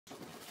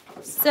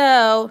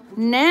So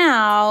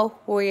now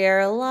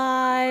we're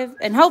live,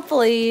 and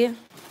hopefully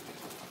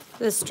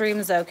the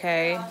stream's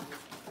okay.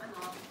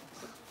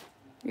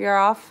 You're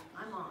off?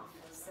 I'm off,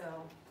 so.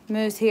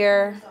 Moo's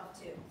here.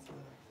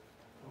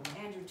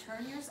 Andrew,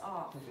 turn yours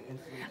off.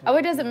 Oh,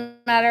 it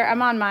doesn't matter.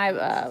 I'm on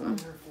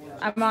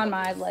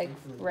my like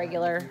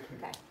regular.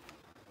 Okay.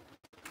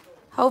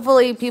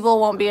 Hopefully people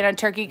won't be in a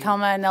turkey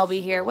coma and they'll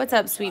be here. What's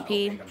up, Sweet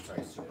Pea? I'm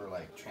sorry, super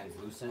like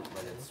translucent,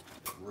 but it's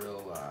real.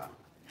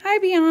 Hi,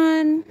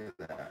 Beyond.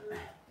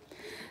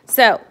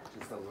 So,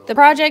 the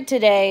project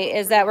today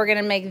is that we're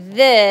gonna make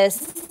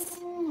this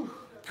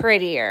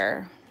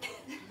prettier.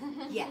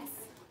 Yes.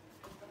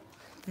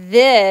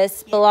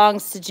 This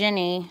belongs to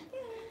Jenny,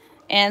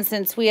 and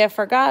since we have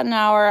forgotten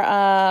our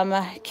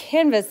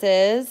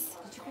canvases,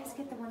 Did you guys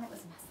get the one that was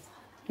messed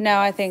up? no,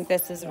 I think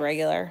this is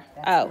regular.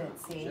 That's Oh, good.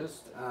 See,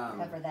 Just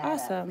cover that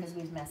awesome. because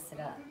we've messed it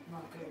up.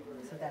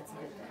 So that's a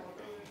good thing.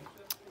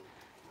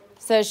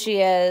 so she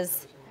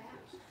is.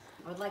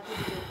 I would like you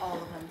to do all of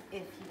them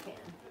if you can.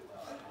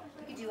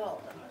 You can do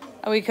all of them.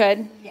 Oh, we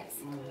could. Yes.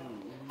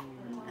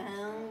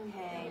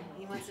 Okay.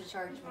 He wants to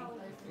charge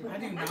me. I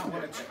do not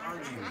want to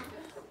charge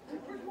you.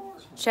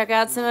 Check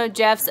out some of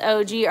Jeff's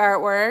OG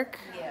artwork.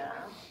 Yeah.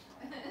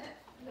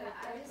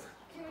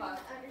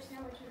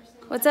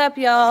 What's up,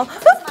 y'all?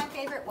 That's my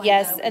favorite one.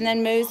 Yes, though. and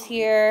then Moo's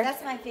here.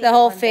 That's my favorite The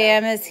whole one,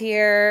 fam though. is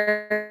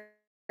here.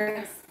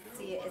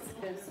 See, it's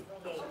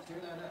gate.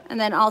 And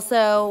then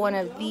also one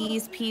of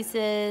these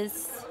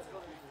pieces.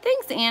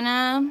 Thanks,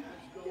 Anna.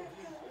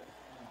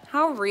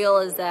 How real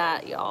is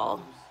that,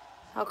 y'all?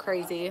 How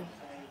crazy.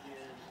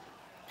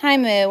 Hi,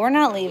 Moo. We're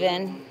not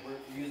leaving.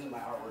 We're using my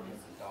artwork as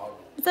a dog.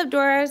 What's up,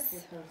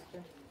 Doris?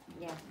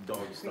 Yeah.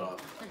 Dog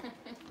stop.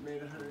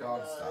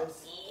 Dog stop.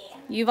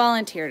 You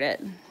volunteered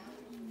it.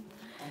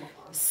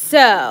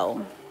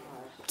 So,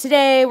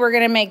 today we're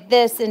going to make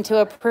this into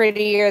a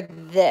prettier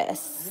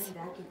this.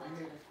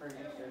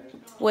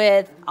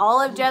 With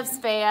all of Jeff's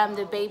fam,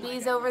 the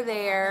babies over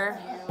there.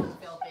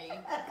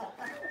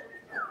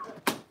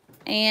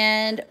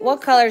 And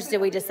what colors did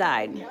we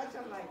decide?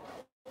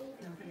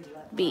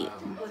 Beat. I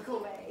thought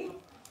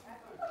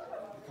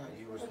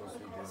you were supposed to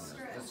be doing this.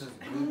 This is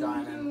Blue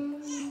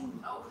Diamond.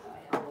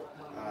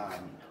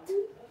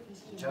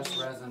 Just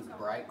Resin's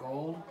Bright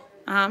Gold.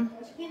 Yeah,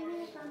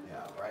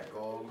 Bright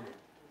Gold.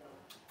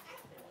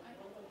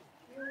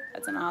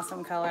 That's an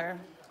awesome color.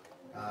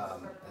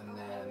 And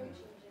then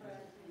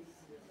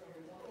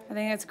I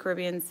think it's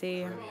Caribbean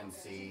Sea. Caribbean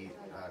Sea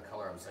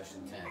Color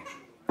Obsession tint.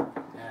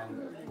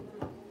 And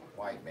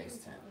white base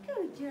tint.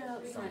 Good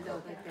job. It's not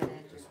go like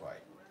that. Just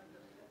white.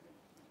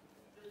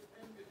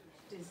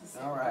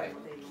 All right.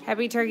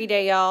 Happy Turkey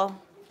Day, y'all.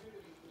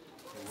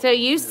 So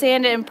you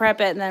sand it and prep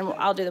it, and then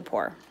I'll do the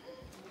pour.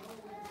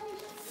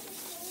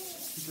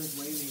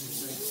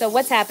 So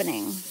what's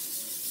happening? I'm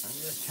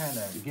just trying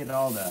to get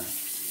all the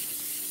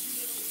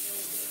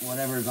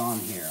whatever's on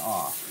here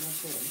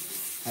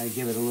off. Try to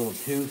give it a little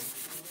tooth.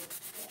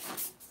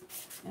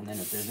 And then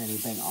if there's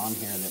anything on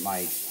here that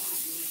might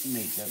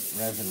make the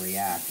resin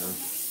react or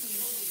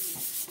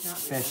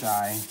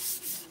fisheye.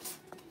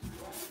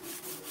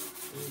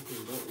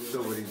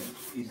 So what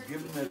he's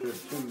giving it a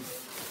tooth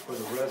for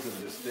the resin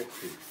to stick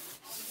to.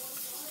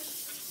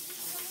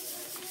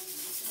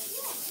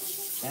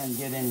 And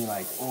get any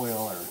like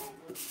oil or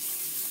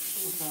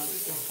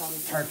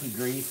turkey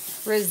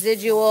grease.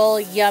 Residual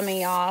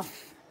yummy off.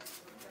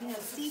 You know,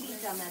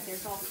 Stevie's on that.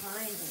 There's all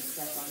kinds of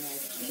stuff on there.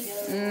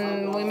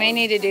 Cheetos. We may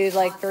need to do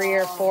like 3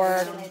 or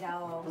 4.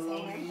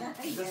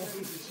 Yes,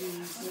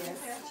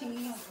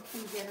 cheese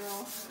in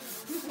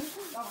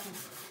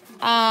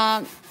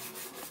general.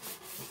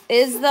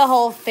 Is the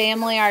whole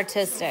family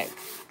artistic?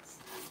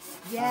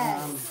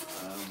 Yes.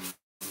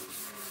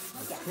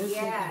 Artistic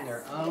in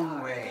their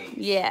own way.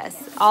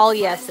 Yes, all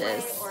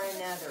yeses. Or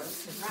another.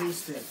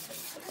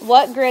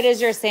 What grit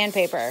is your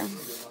sandpaper?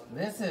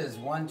 This is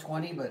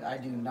 120, but I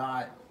do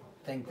not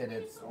think that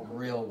it's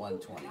real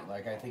 120.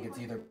 Like, I think it's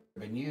either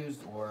been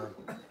used or...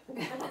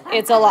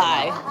 It's a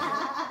lie.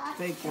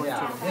 Fake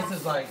Yeah, 120. this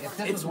is like... If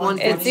this It's was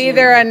 115. It's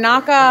either a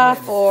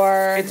knockoff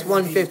or... It's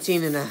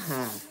 115 and a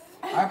half.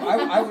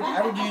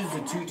 I would use the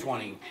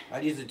 220.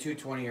 I'd use the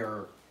 220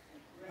 or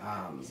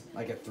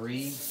like a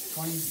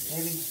 320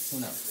 maybe. Who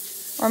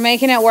knows? We're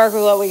making it work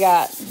with what we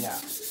got. Yeah.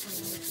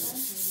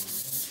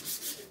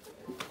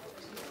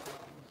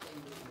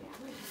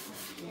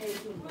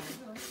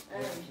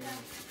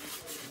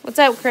 What's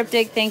up,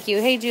 Cryptic? Thank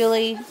you. Hey,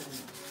 Julie.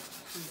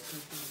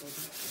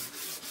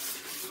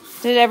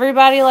 Did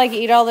everybody like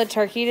eat all the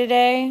turkey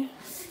today?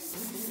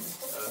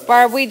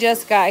 Barb, we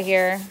just got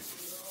here.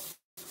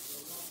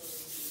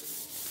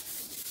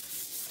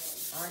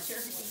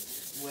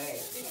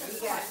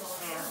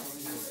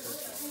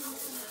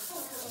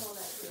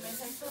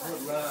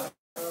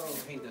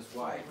 Paint this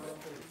white.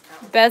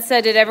 Beth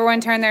said, did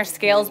everyone turn their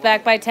scales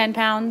back by 10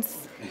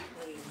 pounds?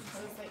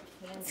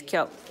 It's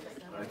cute.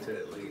 I'd say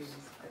at least.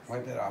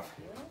 Wipe that off.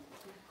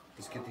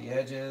 Just get the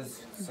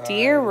edges.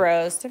 Deer side.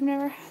 roast. I've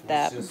never had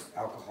that. It's just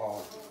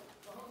alcohol.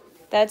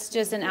 That's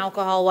just an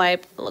alcohol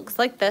wipe. It looks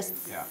like this.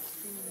 Yeah.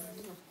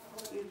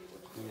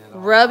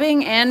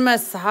 Rubbing and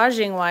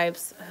massaging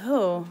wipes.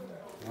 Oh.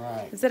 All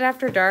right. Is it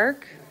after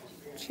dark?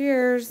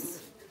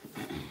 Cheers.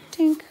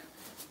 Tink.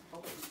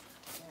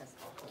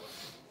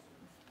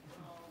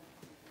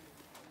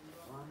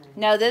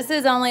 No, this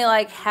is only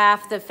like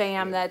half the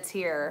fam that's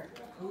here.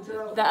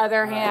 The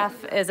other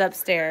half is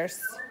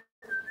upstairs.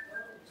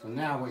 So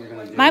now what you're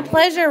gonna do? My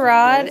pleasure,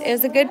 Rod. It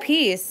was a good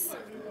piece.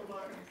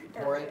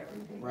 Pour it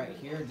right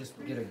here. Just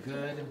get a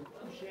good,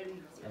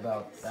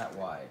 about that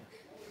wide.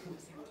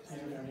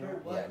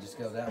 Yeah, just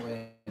go that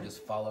way and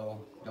just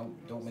follow.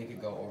 Don't make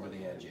it go over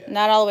the edge yet.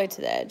 Not all the way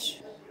to the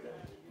edge.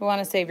 We want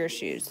to save your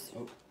shoes. Oh,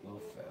 a little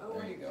fat.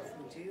 There you go.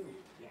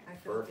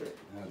 Perfect.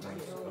 Now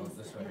go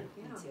this way.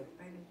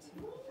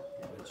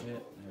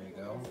 Legit. There you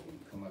go.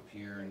 Come up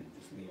here and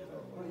just leave it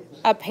all the way.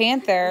 A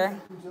panther.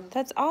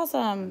 That's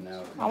awesome.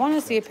 Now I want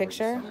to see a towards the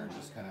picture. center,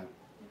 just kind of.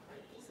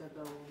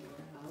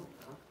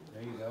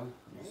 There you go.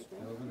 Just go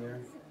over there.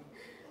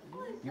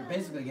 You're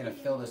basically gonna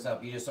fill this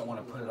up. You just don't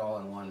want to put it all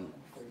in one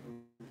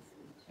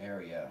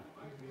area.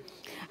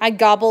 I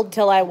gobbled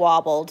till I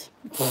wobbled.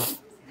 All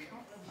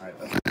right,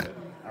 that's good.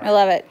 I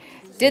love it.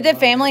 Did the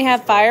family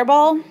have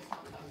Fireball?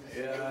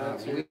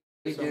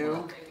 We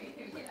do.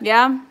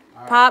 Yeah? All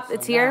right, Pop, so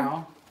it's here.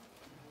 now,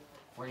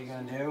 what are you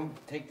gonna do?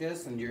 Take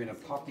this and you're gonna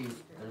pop these.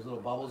 There's little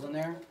bubbles in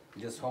there.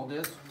 You just hold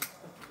this.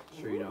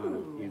 Sure you don't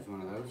want to use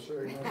one of those.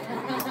 Sure.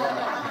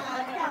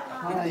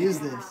 How do I use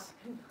this?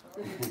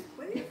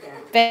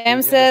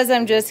 Fam says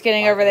I'm just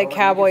getting over the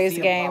Cowboys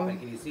Can game.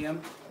 you see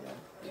them?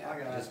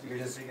 Yeah. You're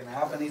just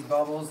popping these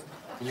bubbles,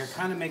 and you're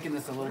kind of making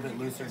this a little bit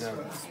looser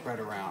to spread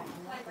around,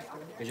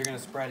 because you're gonna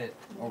spread it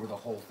over the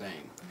whole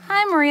thing.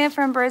 Hi, Maria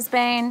from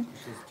Brisbane.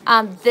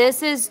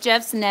 This is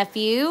Jeff's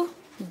nephew,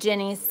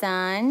 Jenny's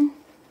son.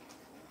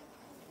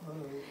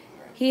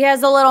 He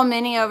has a little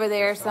mini over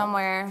there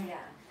somewhere.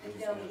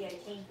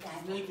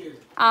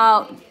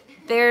 Oh,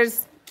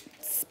 there's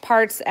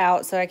parts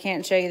out, so I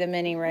can't show you the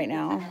mini right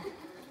now.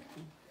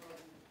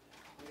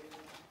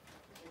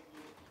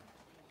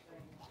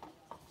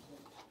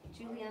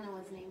 Juliana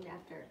was named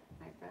after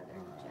my brother,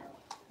 Jeff.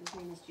 His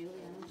name is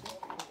Juliana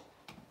Jeff.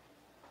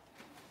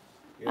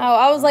 Oh,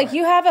 I was like,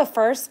 you have a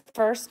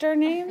firster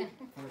name?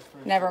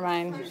 Never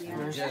mind.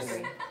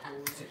 Just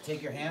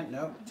take your hand.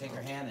 No, take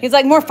your hand. And He's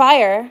like, more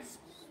fire.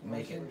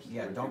 Make it.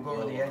 Yeah, don't go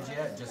over the edge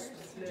yet. Just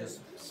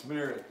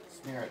smear it.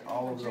 Smear it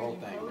all over the whole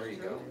thing. There you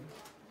go.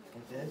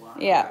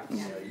 Yeah.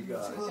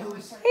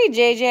 Hey,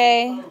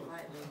 JJ.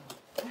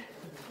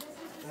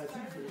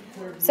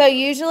 So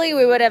usually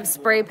we would have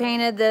spray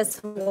painted this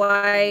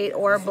white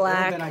or It would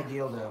have been black.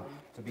 ideal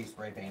to be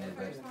spray painted,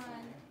 but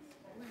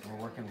we're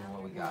working with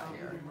what we got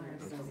here.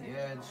 Go to the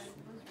edge.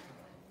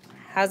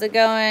 How's it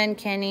going,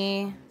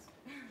 Kenny?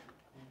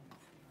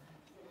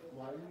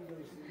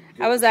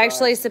 I was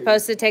actually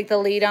supposed to take the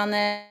lead on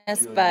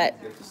this, but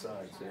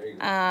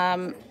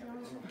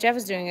Jeff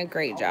is doing a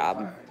great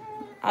job.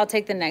 I'll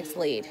take the next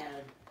lead. Yeah,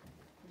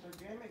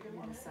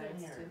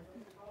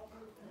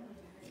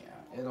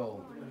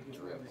 it'll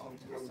drip off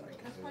to the side.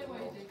 'Cause there's a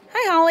little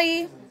Hi,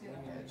 Holly. edge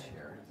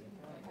here.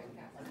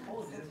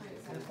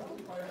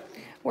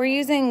 We're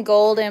using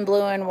gold and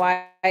blue and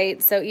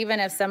white, so even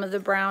if some of the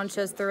brown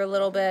shows through a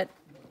little bit,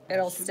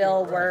 it'll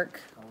still work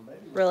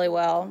really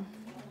well.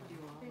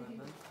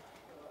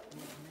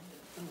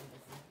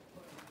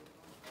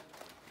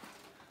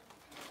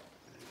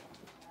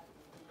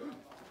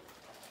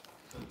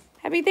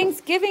 Happy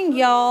Thanksgiving,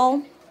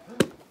 y'all.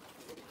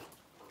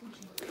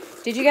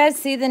 Did you guys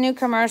see the new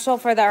commercial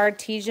for the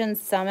Artesian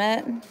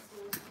Summit?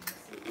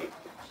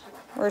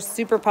 We're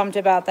super pumped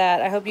about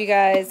that. I hope you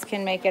guys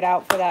can make it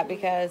out for that,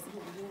 because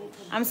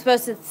I'm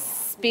supposed to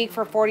speak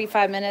for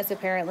 45 minutes.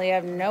 Apparently, I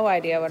have no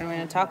idea what I'm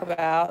going to talk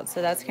about,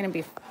 so that's going to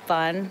be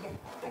fun.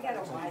 I got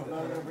a wide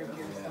load over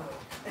here.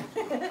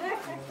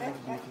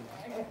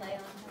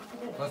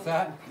 What's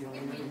that?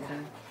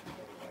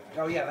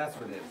 Oh yeah, that's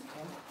what it is.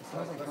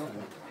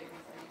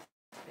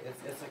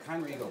 It's a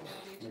kind where you go.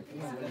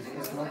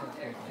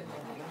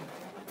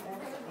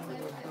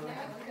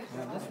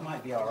 Now this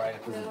might be all right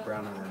if this is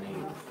brown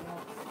underneath.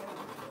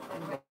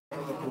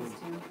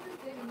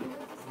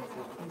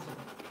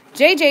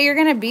 JJ, you're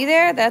going to be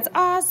there? That's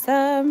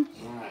awesome.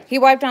 He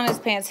wiped on his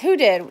pants. Who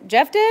did?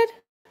 Jeff did?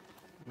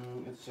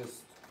 It's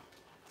just.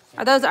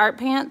 Are those art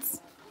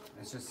pants?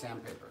 It's just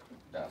sandpaper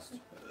dust.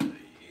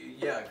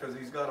 Yeah, because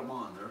he's got them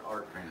on. They're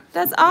art pants.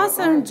 That's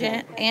awesome,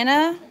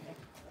 Anna.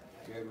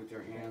 Good with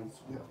your hands.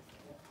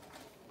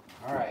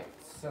 All right.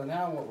 So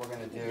now what we're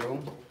gonna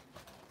do?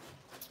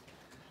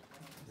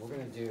 We're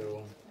gonna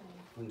do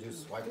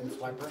swipe and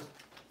swiper.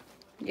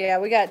 Yeah,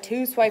 we got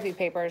 2 swipey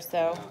papers,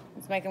 so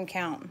let's make them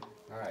count.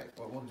 All right.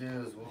 What we'll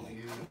do is we'll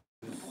use.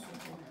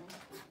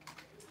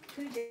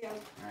 All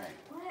right.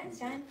 What,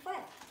 son?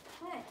 What?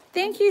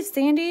 Thank you,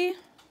 Sandy.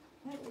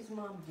 What is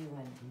mom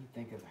doing?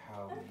 Think of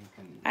how you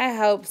can. I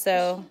hope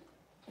so.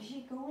 Is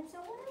she going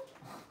somewhere?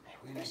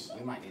 We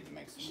might need to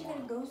make Is some she more.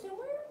 gonna go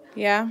somewhere?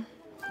 Yeah.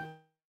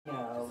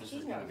 No, This she's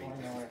is gonna not be going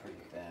this is nowhere. pretty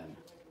thin.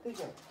 Good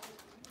job.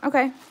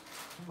 Okay.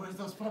 Where's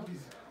those puppies?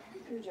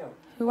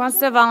 Who wants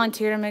to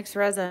volunteer to mix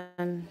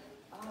resin?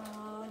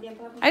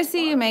 I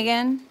see you,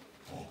 Megan.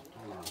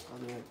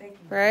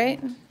 Right?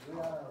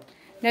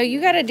 No,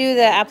 you got to do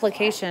the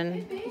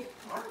application.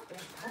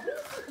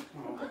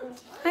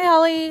 Hi,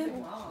 Holly.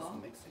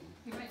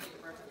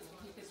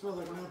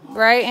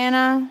 Right,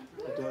 Anna?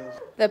 It does.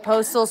 The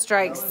postal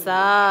strike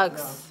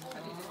sucks.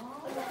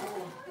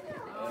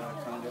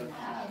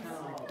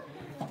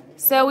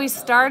 So we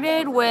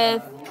started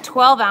with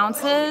 12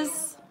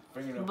 ounces,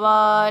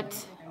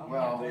 but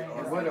Well,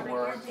 it would have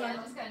worked. They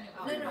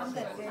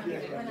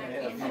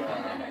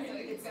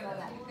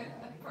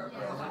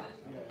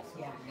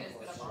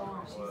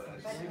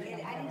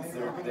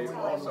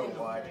also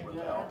wipe with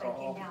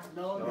alcohol.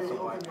 They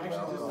also wipe with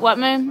alcohol. what,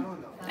 man?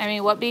 I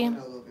mean, what be?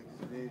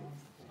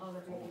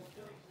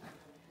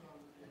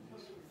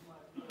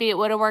 Be it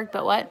would have worked,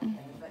 but what?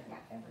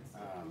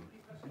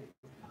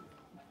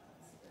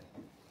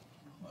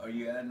 Are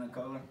you adding a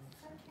color?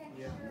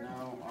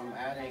 No, I'm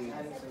adding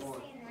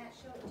more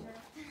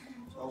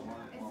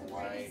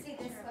white.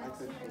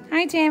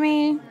 Hi,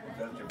 Tammy.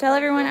 Tell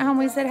everyone at home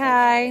we said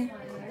hi.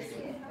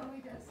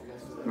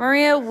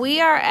 Maria,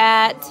 we are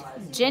at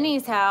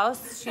Jenny's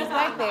house. She's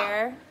back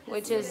there,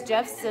 which is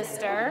Jeff's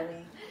sister.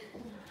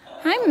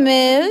 Hi,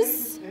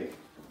 Moose.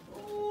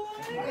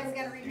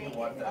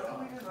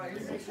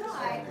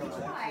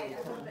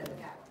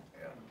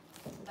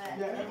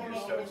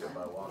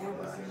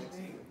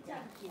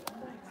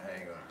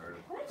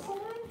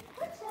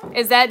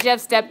 Is that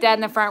Jeff's stepdad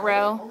in the front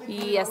row?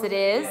 Yes, it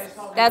is.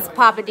 That's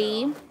Papa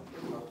D.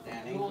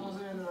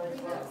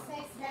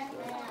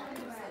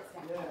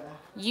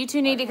 You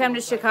two need to come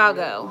to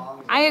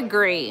Chicago. I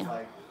agree.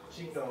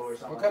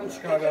 We'll come to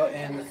Chicago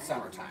in the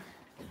summertime.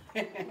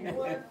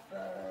 I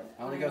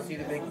want to go see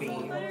the big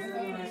beam.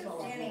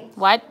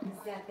 What?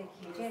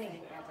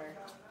 Jenny.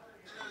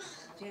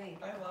 Jenny. She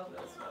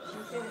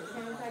said it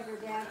sounds like her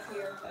dad's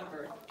here.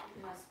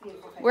 Must be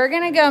a- We're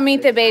going to go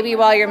meet the baby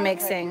while you're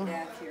mixing.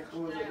 Dad's here.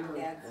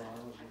 Dad's-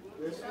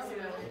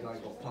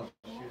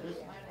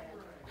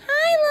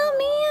 Hi, little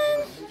man.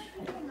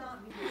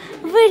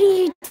 What are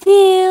you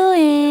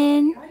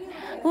doing?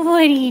 What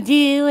are you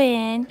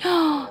doing?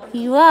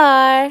 You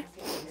are.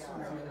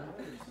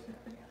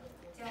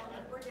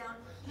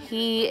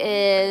 He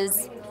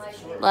is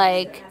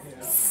like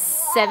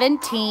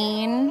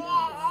 17.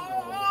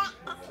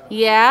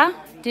 Yeah?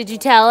 Did you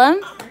tell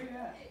him?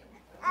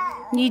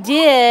 You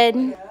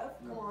did.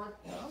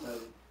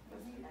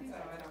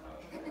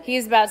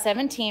 He's about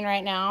 17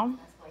 right now.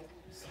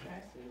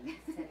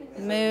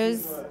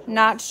 Moo's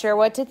not sure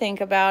what to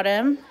think about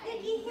him.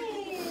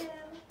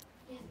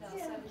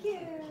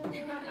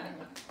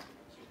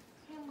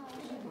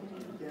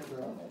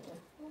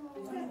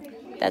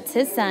 That's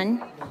his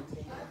son.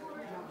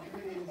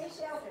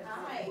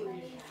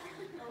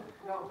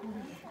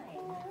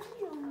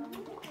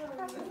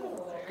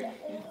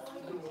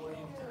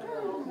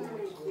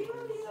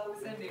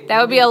 That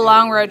would be a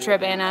long road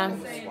trip, Anna.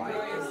 And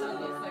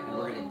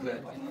we're gonna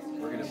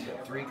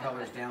put 3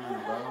 colors down in a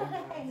row,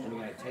 and we're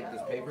gonna take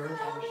this paper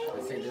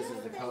and say this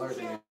is the colors,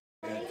 and you're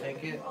gonna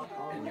take it,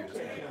 and you're just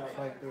gonna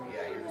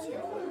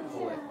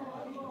pull it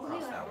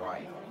across that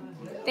white.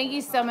 Thank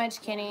you so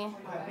much, Kenny.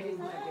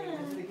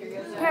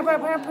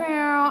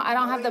 I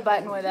don't have the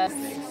button with us.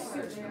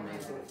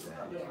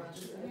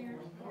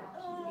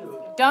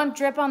 Don't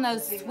drip on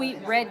those sweet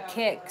red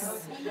kicks.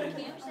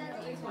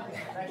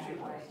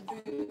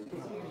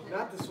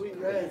 Not the sweet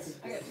reds.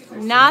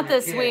 Not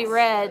the sweet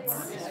reds.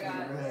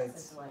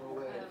 Reds.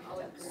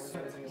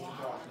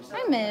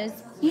 Hi, Miz.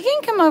 You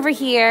can come over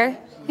here.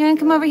 You want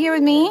to come over here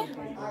with me?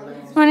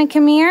 You want to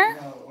come here?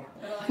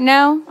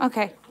 No?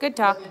 Okay, good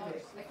talk.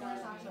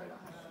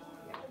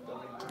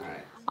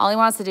 All he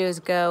wants to do is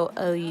go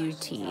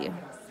OUT.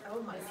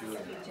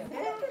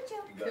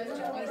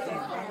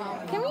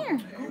 Come here.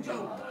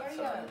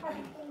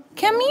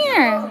 Come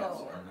here.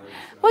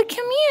 What?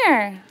 Come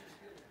here.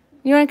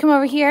 You want to come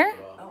over here?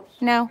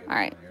 No? All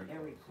right.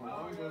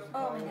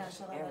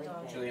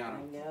 Juliana,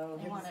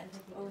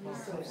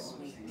 just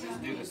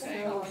do the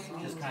same.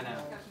 Just kind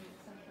of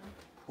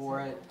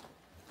pour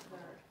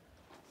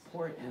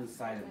it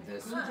inside of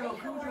this.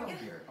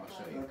 Here, I'll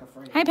show you.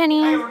 Hi,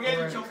 Penny. Hey, we're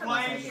getting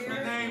complaints from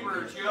your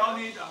neighbors. Y'all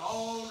need to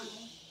hold it.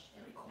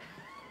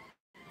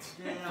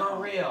 For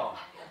real.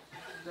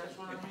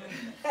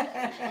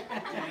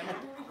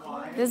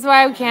 This is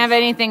why we can't have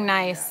anything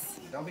nice.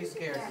 Don't be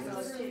scared.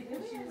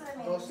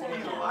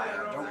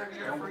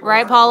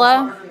 Right,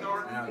 Paula?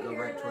 No, go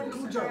right toward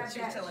the center.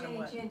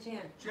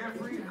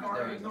 Jeffrey, your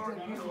car is north.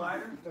 You need a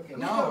lighter?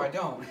 No, I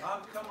don't.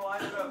 I'll come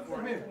light it up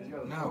for you.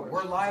 No,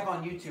 we're live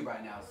on YouTube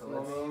right now, so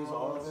let's use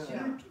all of it.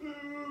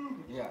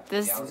 Yeah.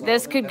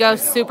 This could go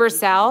super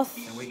south.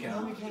 And we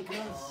can.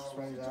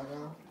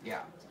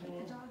 Yeah.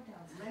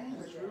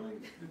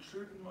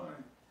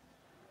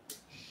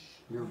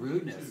 Your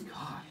rudeness.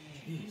 God,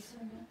 jeez.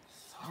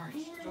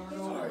 Sorry.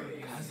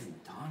 Cousin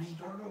Donnie.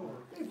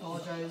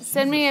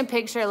 Send me a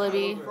picture,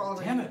 Libby.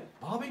 Damn it,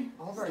 Bobby.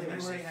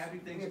 Happy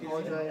Thanksgiving.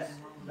 Apologize.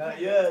 Not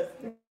yet.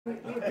 We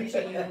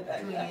appreciate you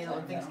tuning in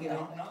on Thanksgiving.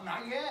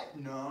 Not yet.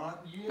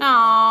 Not yet.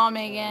 Aw,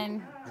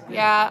 Megan.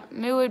 Yeah,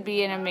 Moo would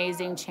be an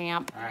amazing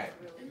champ. All right.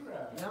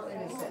 No,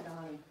 it is set.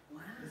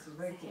 This is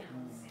very cool.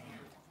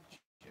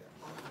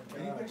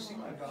 Anybody see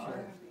my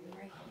daughter?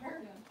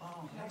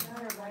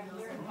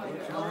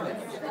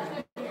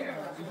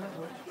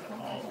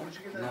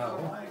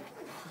 No.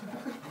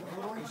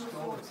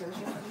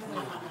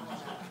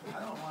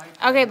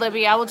 Okay,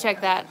 Libby, I will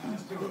check that.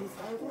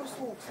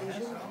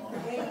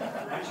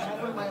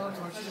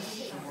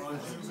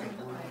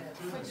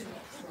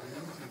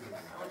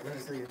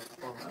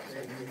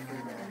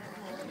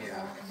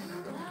 Yeah.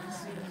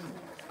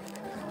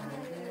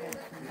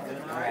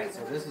 All right,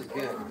 so this is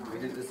good.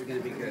 This is gonna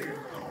be good.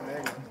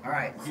 All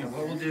right, so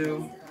what we'll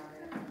do,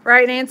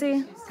 Right,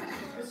 Nancy?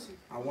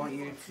 I want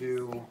you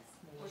to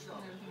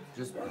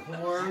just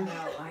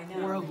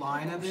pour a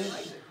line of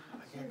it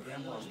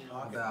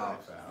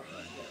about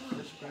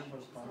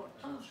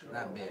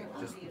that big.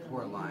 Just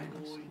pour a line.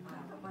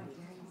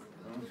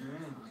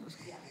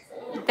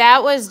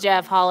 That was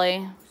Jeff,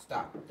 Holly.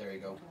 Stop. There you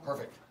go.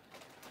 Perfect.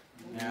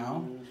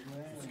 Now,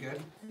 it's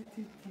good.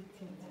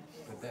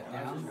 Put that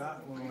down.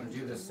 And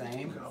do the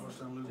same.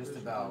 Just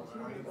about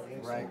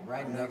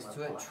right next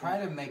to it. Try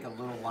to make a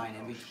little line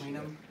in between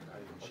them.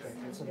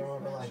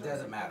 It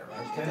doesn't matter.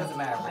 It doesn't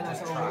matter, but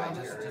just try.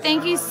 Just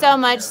Thank you so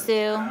much,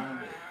 Sue.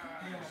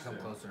 come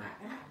closer.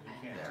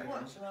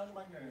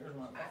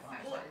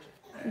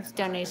 It's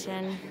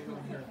donation.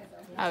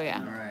 Oh, yeah.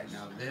 All right,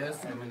 now this,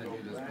 I'm going to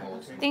do this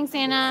gold. Thanks,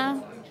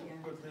 Anna.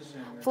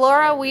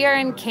 Flora, we are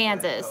in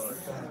Kansas.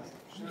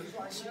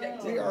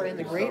 We are in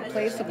the great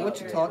place of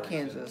Wichita,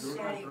 Kansas.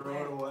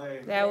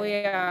 There we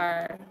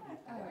are.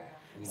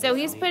 So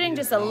he's putting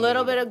just a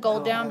little bit of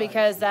gold down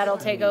because that'll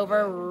take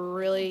over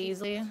really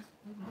easily.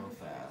 Real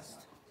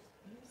fast.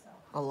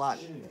 A lot.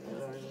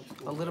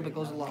 A little bit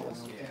goes a lot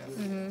with it.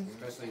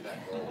 Mm-hmm. Especially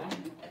that gold.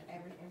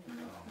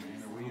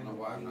 You know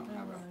why I'm not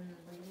having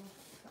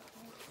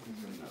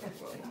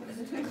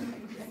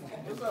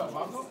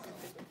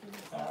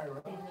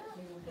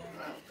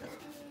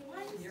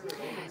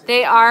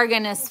They are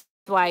going to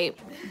swipe.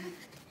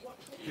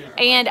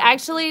 And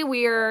actually,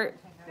 we're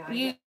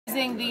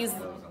using these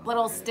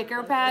little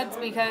sticker pads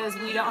because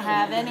we don't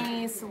have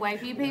any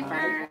swipey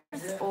papers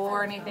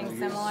or anything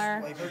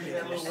similar.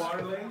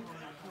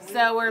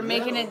 So we're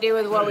making it do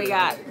with what we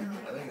got. You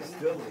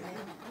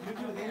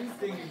do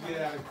anything to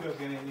get out of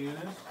cooking it,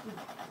 Eunice?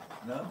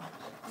 No?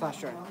 Flash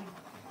drive.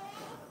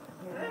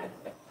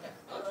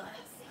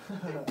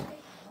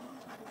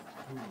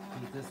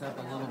 heat this up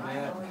a little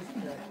bit.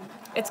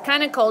 It's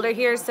kind of colder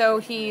here, so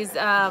he's It's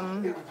a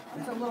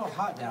little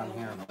hot down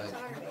here, but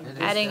it is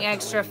adding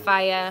extra definitely-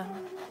 fire.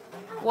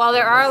 While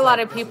there are a lot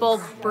of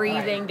people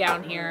breathing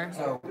down here.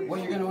 So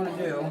what you're gonna want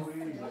to do?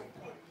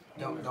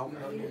 Don't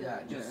do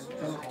that. Just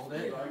hold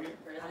it.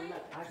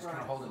 Just kind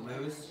of hold it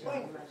loose,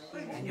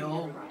 and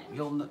you'll.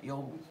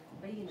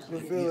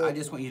 I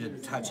just want you to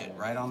touch it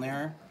right on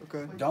there.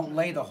 Okay. Don't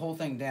lay the whole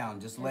thing down.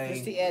 Just lay.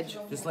 Just the edge.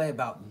 Just lay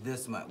about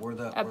this much. Where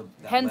the A where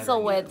that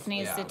pencil lettering width is.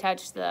 needs Yeah. to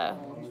touch the.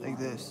 Like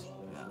this.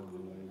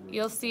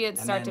 You'll see it And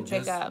start to then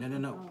pick just- up.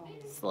 No.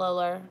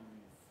 Slower.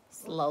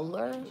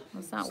 Slower?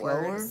 That's not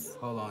words.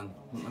 Hold on.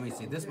 Let me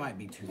see. This might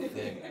be too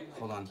thick.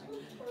 Hold on.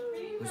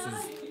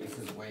 This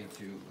is way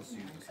too. Let's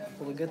use this one.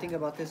 Well, the good thing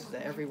about this is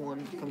that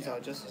everyone comes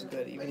out just as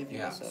good, even if you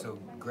Yeah. mess up. So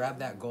grab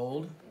that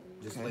gold.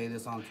 Just Okay. lay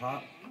this on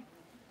top.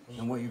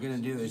 And what you're gonna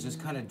do is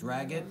just kind of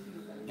drag it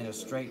in a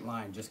straight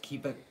line. Just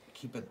keep it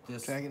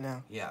this. Drag it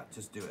now. Yeah.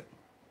 Just do it.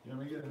 You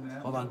want me to get a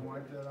napkin Hold on. and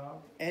wipe that off?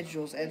 Edge,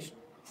 Jules, edge.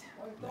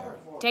 There.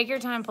 Take your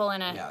time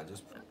pulling it. Yeah.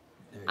 Just.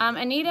 There you go.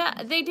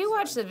 Anita, they do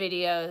watch the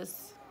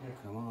videos.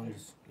 Come on.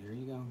 Just there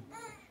you go.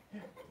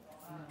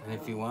 And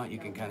if you want, you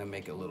can kind of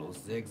make a little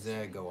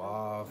zigzag go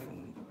off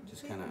and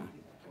just kind of.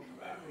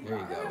 There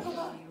you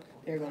go.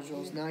 There you go,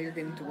 Jules. Now you're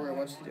getting to where it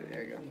wants to do.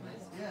 There you go.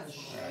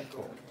 All right.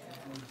 Cool.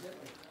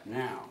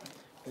 Now.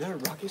 Is that a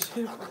rocket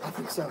ship? I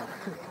think so.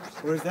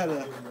 Or is that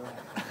a...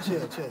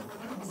 Chill.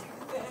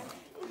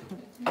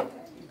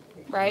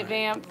 Right,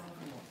 Vamp?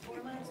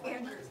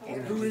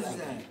 Who is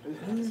that?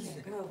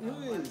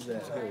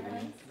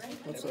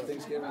 What's up?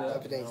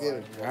 Happy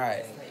Thanksgiving. All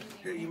right.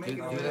 Do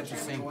that the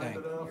same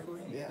thing.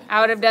 Yeah.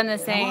 I would have done the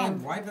Come on,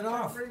 same. wipe it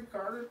off.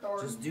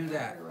 Just do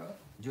that.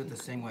 Do it the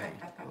same way.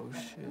 Oh,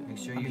 shit. Make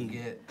sure you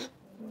get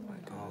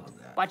all of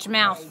that. Watch your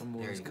mouth.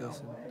 There you go.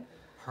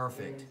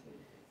 Perfect.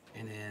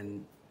 And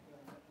then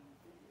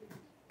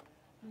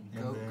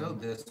go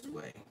this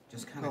way.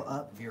 Just kind Go of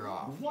up. veer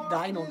off.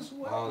 Dinos.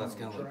 Oh, that's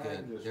gonna look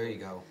good. There you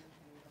go.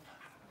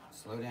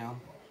 Slow down.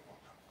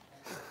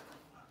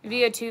 If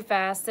you go too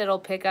fast, it'll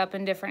pick up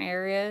in different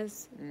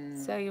areas.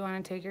 So you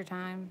want to take your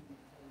time.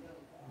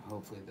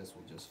 Hopefully this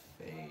will just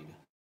fade.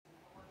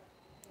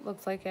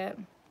 Looks like it.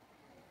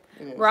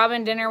 It is.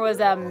 Robin dinner was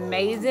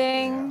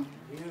amazing.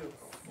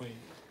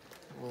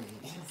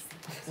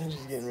 I'm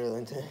just getting real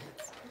intense.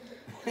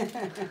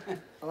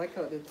 I like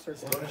how it did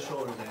circle.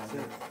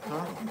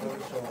 Huh?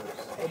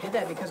 I did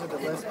that because of the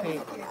less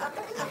paint.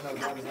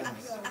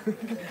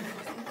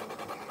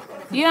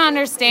 You don't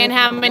understand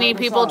how many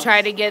people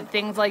try to get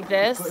things like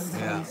this.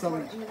 Yeah. So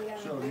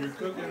you're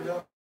cooking it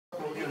up,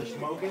 we're gonna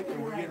smoke it,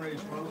 and we're getting ready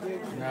to smoke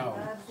it? No.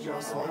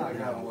 I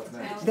got what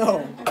next. No.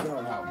 No,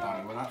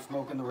 Donnie, we're not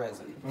smoking the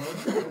resin.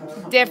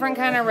 Different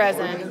kind of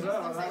resin,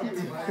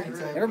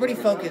 Everybody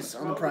focus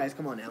on the prize.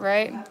 Come on now.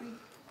 right?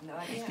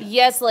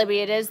 Yes, Libby,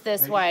 it is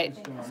this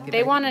white.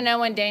 They want to know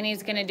when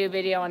Danny's going to do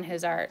video on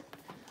his art.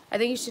 I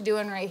think you should do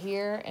one right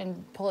here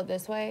and pull it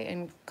this way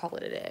and call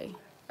it a day.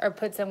 Or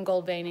put some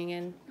gold veining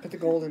in. Put the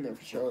gold in there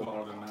for sure.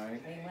 Call it a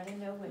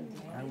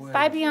night.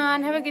 Bye,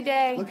 Beyond. Have a good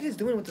day. Look at his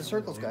doing with the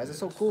circles, guys. It's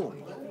so cool.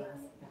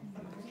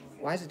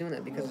 Why is it doing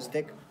that? Because it's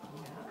thick?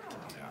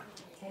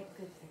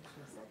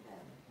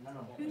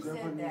 Who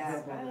said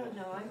that? I don't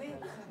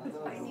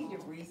know. I need to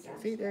research.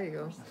 See, there you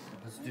go.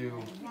 Let's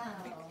do.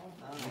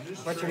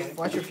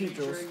 Watch your feet,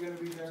 Jules.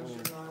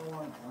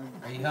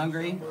 Are you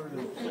hungry?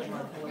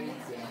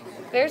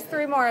 There's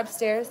 3 more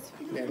upstairs.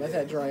 Yeah, let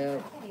that dry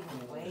up.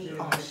 You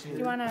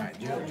want to...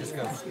 Alright, just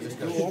go.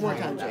 One more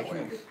time, Jake.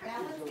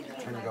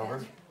 Turn it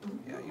over.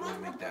 Yeah, you want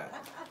to make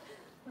that.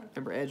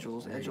 Remember, edge,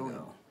 Jules. Edge, There you Jules.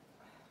 go.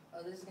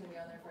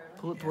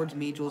 Pull it towards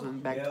me, Jules,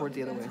 and back towards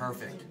the other way.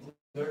 Perfect.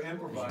 They're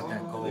improvising.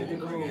 That gold.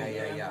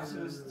 Yeah.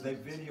 They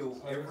video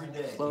every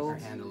day. Slow. Your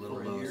hand a little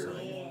low so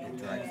it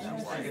drags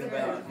that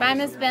wire. Bye,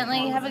 Miss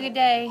Bentley. Have a good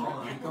day.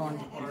 Keep going.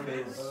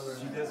 Because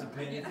she doesn't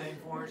pay anything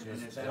for it,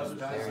 and it's There you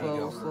advertising.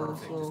 go. Slow.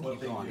 Perfect. Just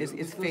keep going.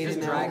 It's fading Just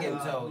now. drag it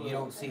until you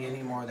don't see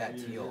any more of that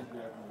teal.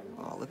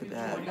 Oh, look at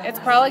that. It's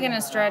probably going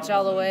to stretch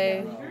all the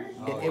way.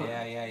 Oh,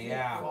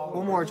 yeah.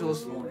 One more,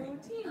 Jules.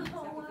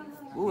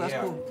 Ooh, that's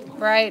Yeah. cool.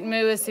 Right,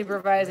 Moo is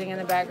supervising in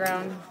the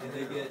background. And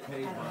they get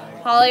paid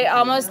by. Holly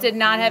almost did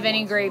not have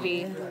any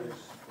gravy.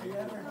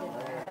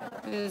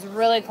 It was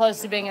really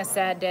close to being a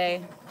sad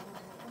day.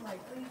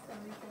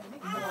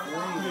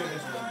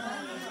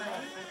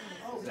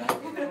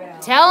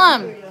 Tell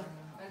him.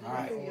 All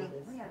right. Do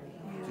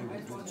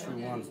the true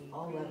ones.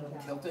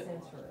 Tilt it.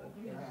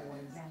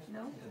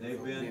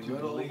 They've been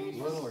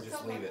Little or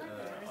just leave it.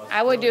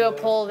 I would do a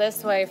pull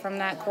this way from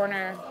that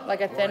corner,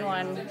 like a thin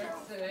one. Not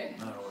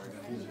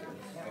Oregon.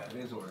 Yeah, it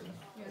is Oregon.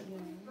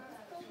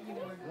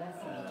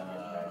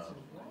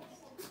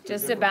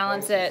 Just to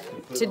balance it,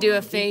 to do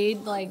a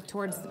fade like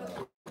towards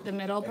the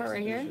middle part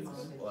right here.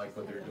 Like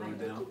what they're doing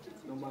now,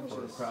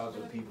 for crowds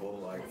of people,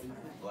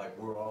 like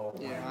we're all.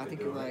 Yeah, I think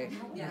you're right.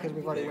 Because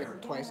we've already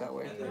went twice that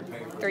way.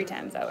 3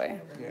 times that way.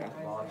 Yeah.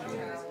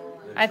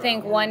 I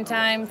think one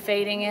time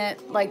fading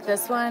it like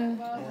this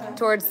one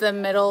towards the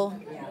middle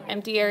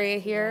empty area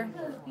here.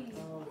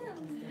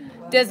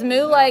 Does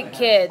Moo like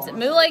kids?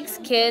 Moo likes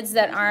kids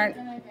that aren't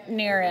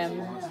near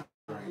him.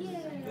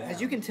 As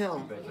you can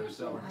tell,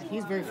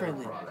 he's very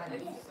friendly.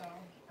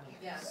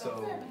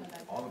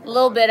 A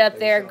little bit up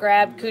there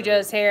grabbed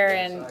Cujo's hair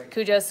and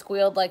Cujo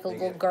squealed like a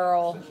little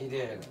girl. He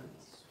did.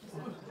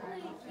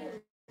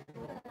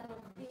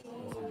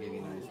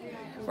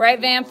 Right,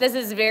 Vamp? This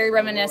is very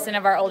reminiscent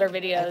of our older I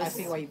videos.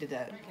 see why you did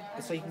that.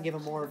 So you can give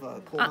him more of a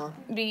pull, huh?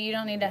 B, you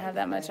don't need to have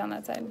that much on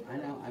that side. I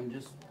know. I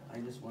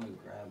just want to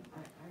grab.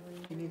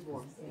 He needs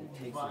more.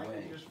 It takes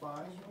away.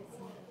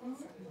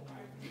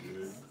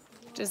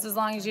 Just as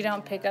long as you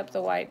don't pick up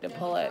the white to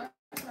pull it.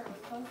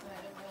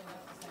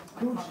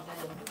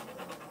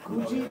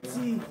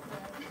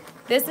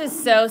 This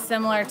is so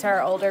similar to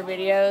our older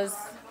videos,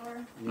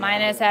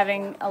 minus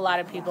having a lot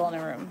of people in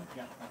the room.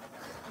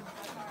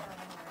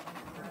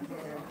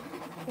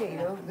 Here you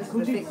go. This is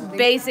the thing.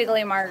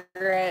 Basically,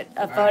 Margaret,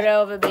 a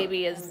photo of a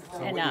baby is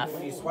So enough.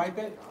 when you swipe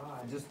it,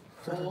 just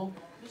pull,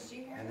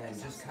 and then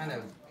just kind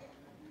of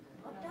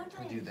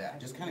do that.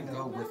 Just kind of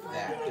go with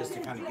that, just to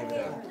kind of give it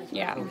a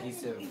Yeah.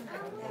 cohesive,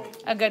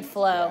 A good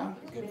flow.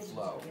 good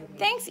flow.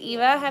 Thanks,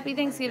 Eva. Happy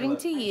Thanksgiving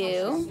to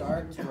you.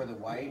 Start where the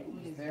white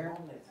is there.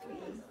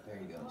 There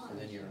you go. So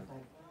then you're.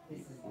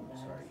 Oops,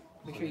 sorry.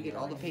 Make sure you get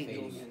all the paint,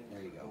 Fading Jules. it.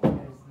 There you go.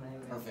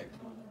 Perfect.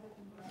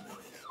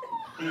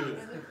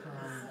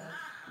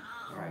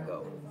 All right,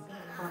 go.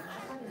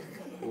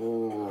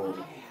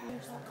 Oh.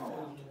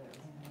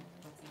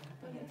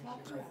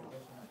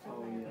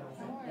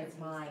 It's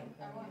mine.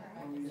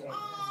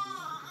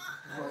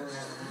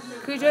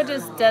 Cujo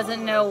just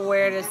doesn't know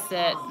where to sit.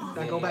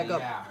 Now go back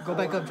up. Go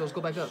back up, Jules.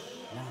 Go back up.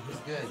 No, he's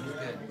good. He's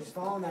good. He's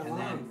following that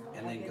line.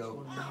 And then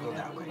go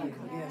that way.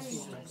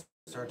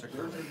 Start to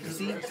curve it.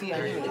 See, I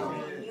There knew you it. go.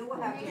 You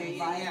will have to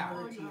Yeah.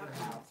 her to your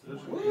house. You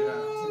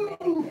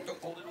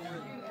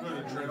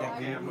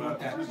want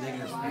that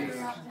negative space.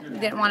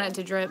 Didn't want it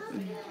to drip.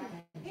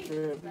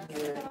 Drip.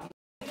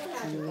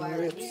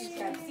 Drips.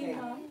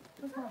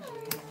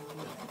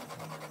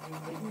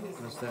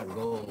 What's that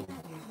gold?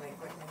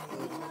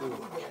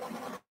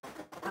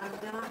 I'm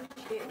not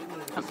kidding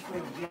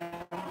you.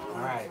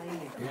 All right,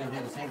 you're gonna do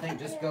the same thing.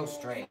 Just go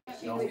straight.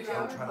 Don't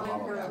try to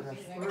follow that.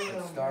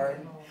 Start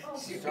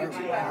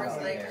right about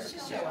there.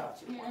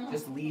 Yeah.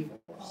 Just leave.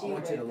 I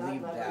want you to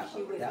leave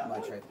that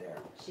much right there.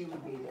 She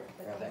would be there.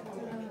 Grab that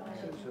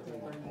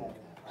gold.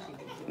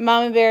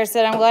 Mama Bear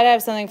said, I'm glad I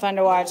have something fun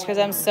to watch because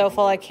I'm so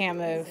full I can't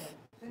move.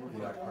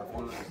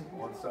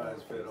 One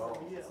size fit all.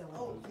 It's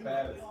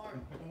padded.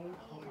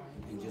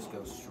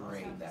 just go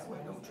straight that way.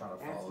 Don't try to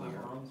follow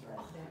here.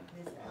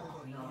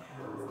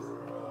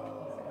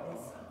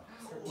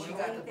 She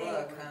got the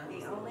book, huh?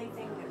 The only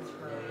thing that's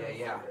her.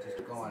 Yeah.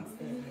 Just go on.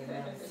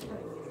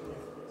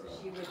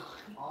 She would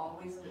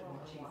always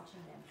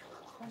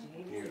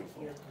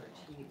Beautiful.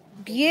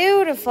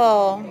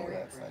 Beautiful. Go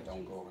that side.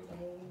 Don't go over there.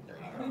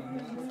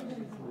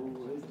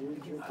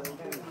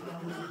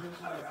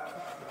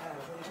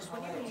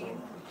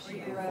 There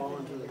you go. I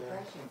want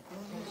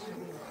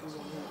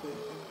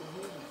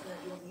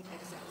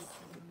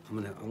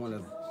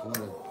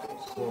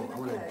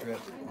to drip.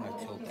 I want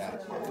to tilt that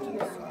off to the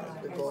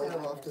side. The gold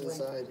off to the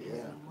side,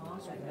 yeah.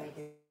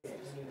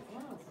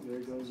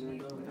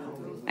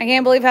 I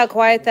can't believe how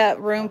quiet that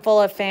room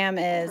full of fam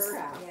is.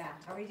 Yeah.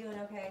 Are we doing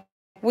okay?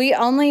 We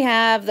only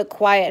have the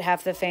quiet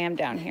half the fam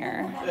down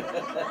here. The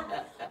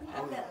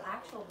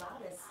actual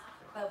loudest,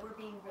 but we're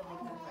being really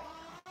good right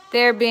now.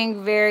 They're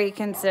being very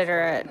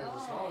considerate.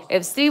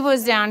 If Steve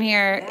was down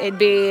here, it'd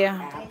be...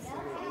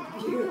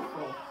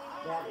 Beautiful.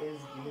 That is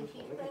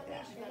beautiful. Look at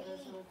that.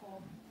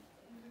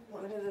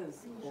 What are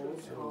those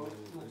holes called?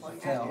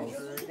 Cells.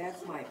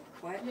 That's my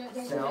what?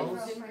 Cells.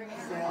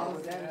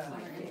 Cells. That is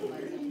my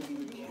favorite.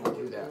 Can't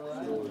do that.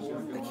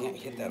 I can't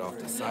hit that off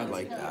the side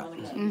like that.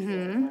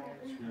 Mm-hmm.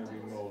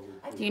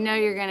 You know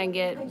you're going to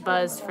get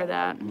buzzed for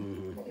that.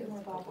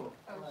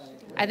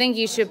 I think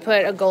you should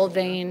put a gold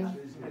vein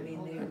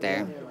right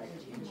there.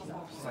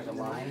 It's like a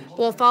line.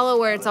 We'll follow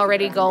where it's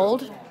already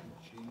gold.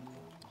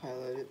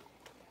 Highlight it.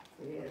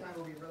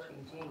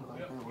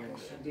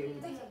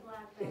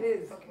 It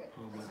is. Oh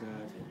my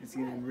god, it's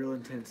getting real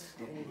intense.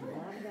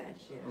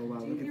 Oh wow,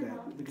 look at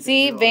that. Look at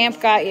See, that. Vamp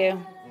got you. Yeah, I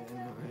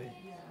know, right?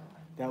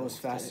 That was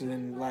faster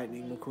than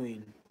Lightning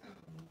McQueen.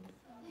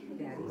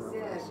 Daddy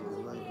said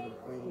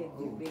he'd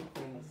do big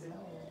things.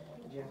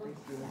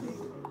 Jeffrey's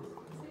doing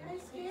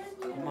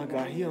Oh my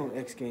god, he on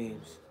X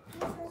Games.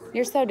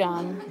 You're so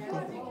dumb.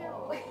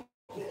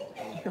 He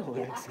on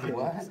X Games.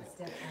 What?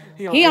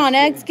 He on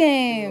X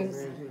Games.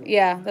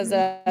 Yeah, that's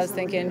what I was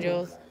thinking,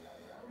 Jules.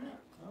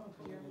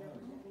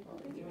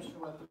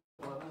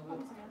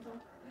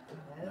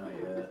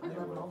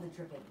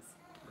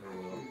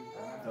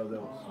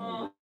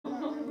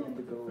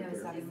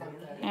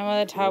 I'm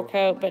with a top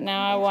coat, but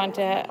now I want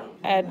to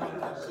add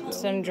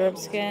some drip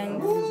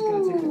skins.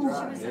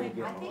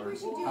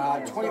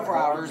 24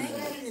 hours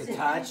to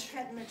touch.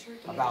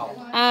 About.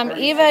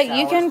 Eva,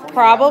 you can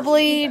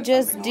probably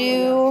just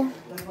do.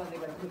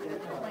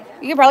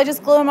 You could probably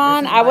just glue them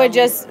on. I would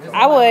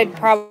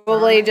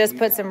probably just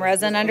put some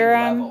resin under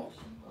them.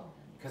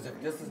 Because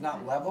if this is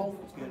not level,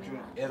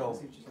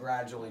 it'll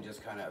gradually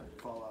just kind of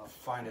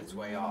find its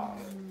way off.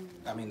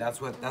 I mean,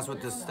 that's what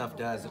this stuff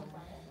does.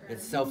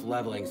 It's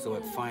self-leveling, so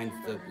it finds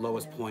the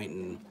lowest point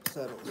and.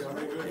 Settles.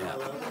 Yeah.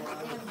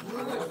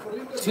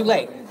 Too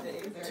late.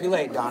 Too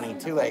late, Donnie.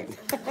 Too late.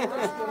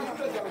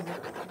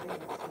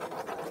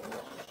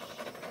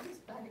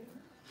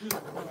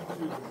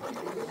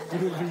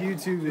 For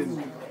YouTube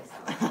and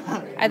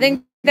I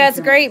think that's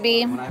great,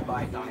 B. When I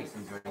buy Donnie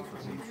some drinks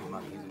for me 2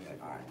 months, he's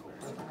like, all right, cool.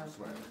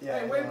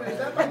 Hey, wait a minute, is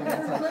that my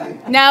dinner tray?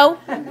 No.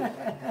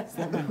 is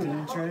that my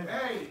dinner tray?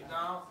 Hey,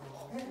 now,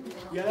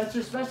 Yeah, that's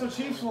your special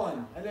Chiefs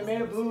one, and they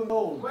made it blue and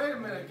gold. wait a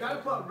minute, gotta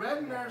put red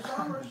in there,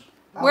 Summers.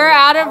 We're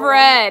out of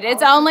red.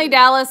 It's only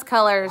Dallas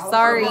colors.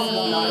 Sorry.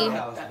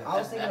 I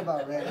was thinking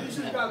about red. This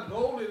has got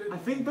gold in it. I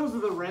think those are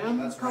the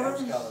Rams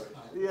colors.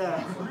 Yeah.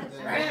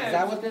 Is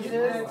that what this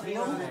is?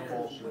 Teal?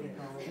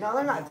 No,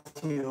 they're not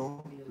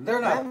teal.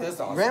 They're not this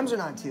awesome. Rams are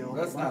not teal.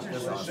 That's not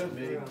this awesome.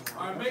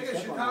 All right, make it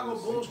Chicago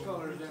Bulls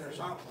colors then or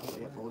something.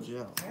 Yeah, hold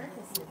you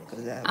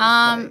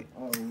out.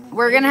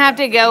 We're gonna have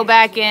to go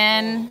back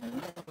in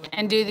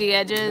and do the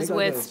edges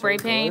with spray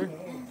paint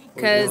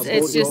because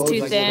it's just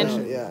too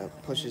thin. Yeah, it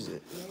pushes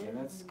it.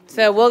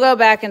 So we'll go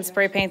back and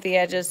spray paint the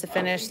edges to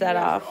finish that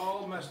off.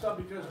 All messed up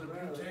because of the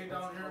butane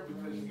down here,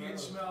 because it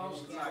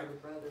smells like,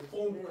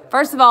 oh,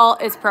 First of all,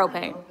 it's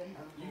propane.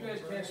 you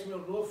guys can't smell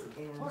nothing.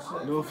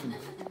 Nothing.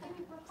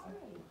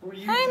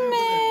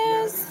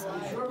 Hi, Miss.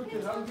 Sure,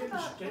 because I'm getting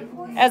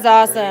steak. That's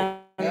awesome.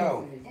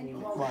 No.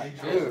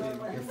 Dude,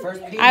 your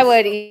first piece. I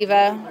would,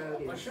 Eva.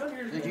 My son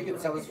here's Dude, you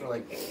could sell this for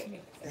like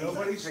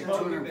nobody's like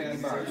smoking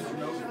 $250. that.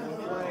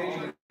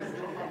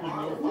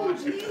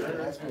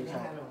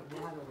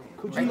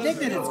 I think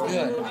that it's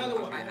good.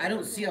 I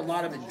don't see a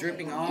lot of it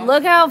dripping off.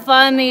 Look how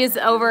fun these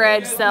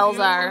over-edge cells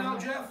are.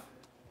 Jeff?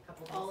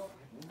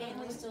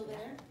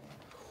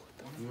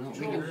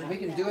 We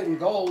can do it in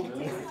gold.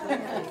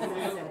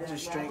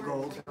 Just straight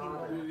gold.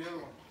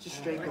 Just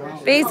straight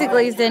gold.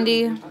 Basically,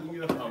 Cindy,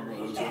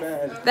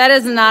 that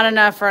is not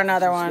enough for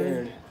another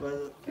one.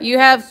 You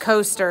have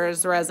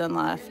coasters resin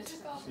left.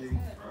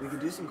 We could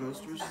do some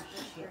coasters.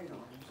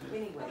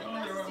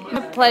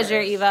 A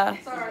pleasure, Eva.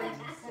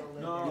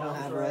 You don't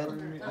have red?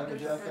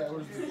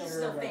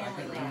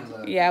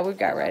 Yeah, we've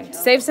got red.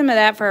 Save some of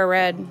that for a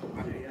red.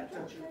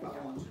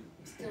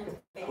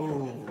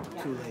 Ooh,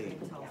 too late.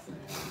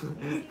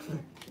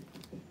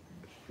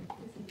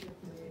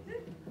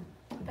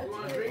 A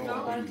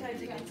lot of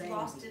times it gets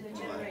lost in a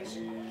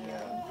generation.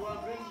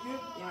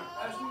 I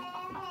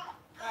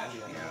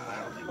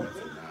don't think that's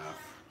enough.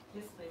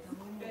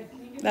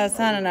 That's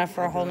not enough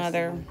for a whole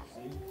nother.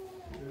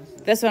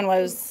 This one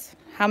was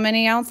how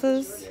many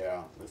ounces?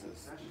 Yeah, this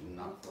is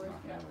not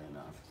nearly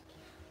enough.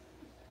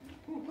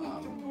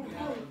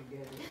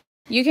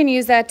 You can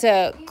use that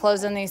to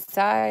close in these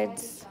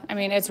sides. I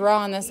mean, it's raw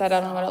on this side. I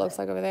don't know what it looks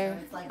like over there.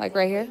 Like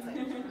right here.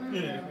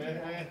 Yeah.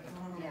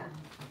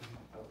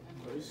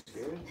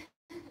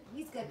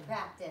 He's good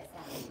practice,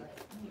 actually.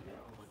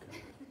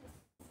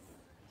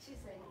 She's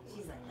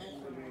like,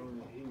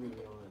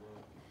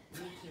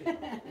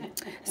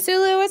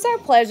 Sulu, it's our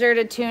pleasure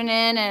to tune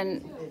in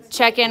and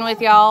check in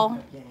with y'all.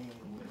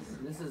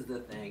 This is the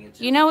thing. It's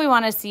You know we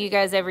want to see you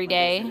guys every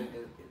day. it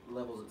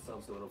levels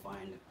itself so it'll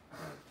find.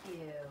 cute,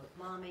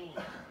 mommy.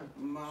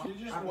 She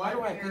just Why do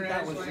I wiped think her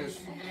that ass was like just?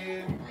 she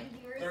did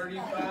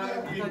 35 I thought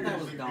that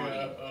years was Donnie.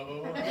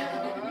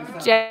 ago.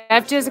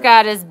 Jeff just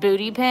got his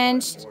booty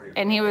pinched,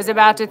 and he was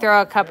about to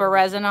throw a cup of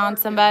resin on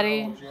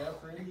somebody.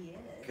 Jeffrey,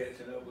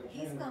 catching up with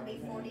He's you. gonna be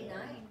 49.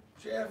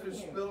 Jeff is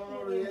spilling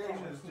over the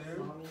edges,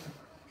 dude.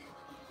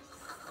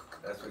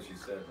 That's what she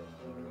said.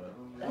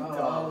 Oh,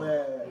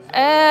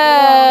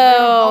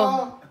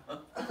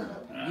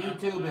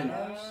 YouTubing.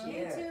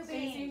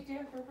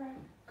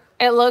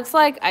 it looks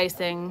like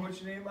icing.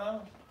 What's your name, Mom?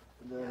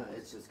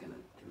 It's just gonna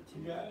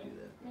continue You to got it? do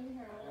that.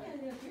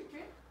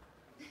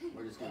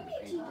 We're just gonna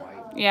paint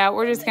white. Yeah,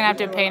 we're just gonna have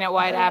to paint it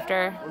white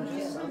after.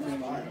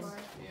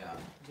 Yeah.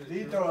 Did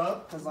he throw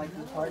up? Cause like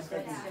the parts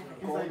that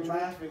He's like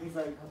laughing. He's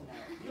like,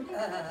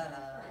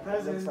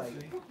 looks like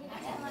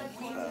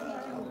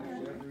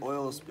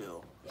oil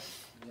spill.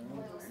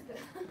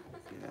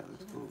 Yeah,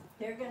 that's cool.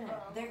 They're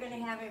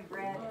gonna have him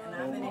bred, and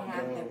I'm gonna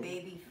have the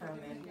baby from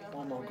him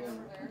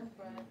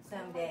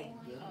someday.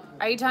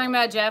 Are you talking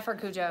about Jeff or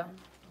Cujo?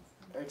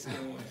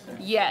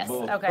 Yes.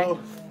 Okay.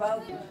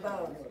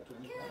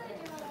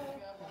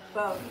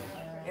 Both,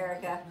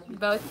 Erica.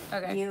 Both.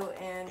 Okay. You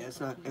and Yeah,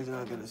 it's not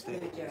gonna stay.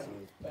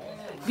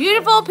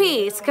 Beautiful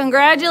piece.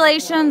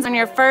 Congratulations on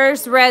your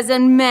first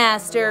resin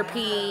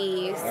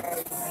masterpiece.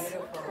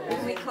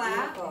 Can we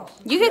clap?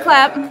 You can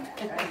clap.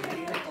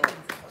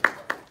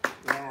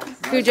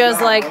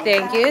 Cujo's like,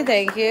 thank you,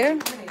 thank you.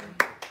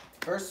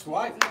 First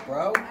swipe,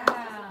 bro.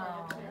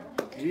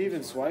 Did you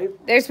even swipe?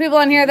 There's people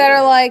in here that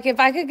are like, if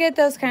I could get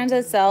those kinds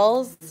of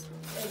cells.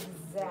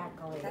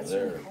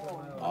 Exactly.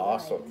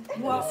 awesome.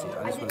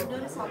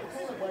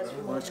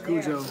 Watch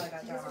Cujo.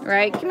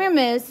 Right? Come here,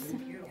 miss.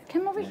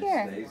 Come over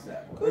here.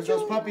 Where's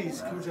those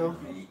puppies, Cujo?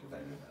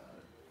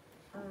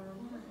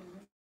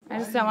 I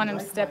just don't want him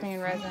stepping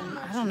in resin.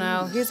 I don't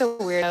know. He's a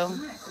weirdo.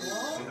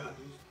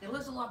 It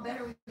looks a lot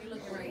better when you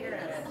look right here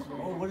at it.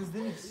 Oh, what is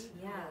this?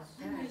 Yeah.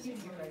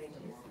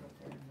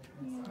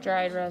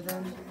 Dried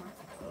resin.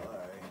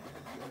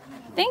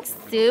 Thanks,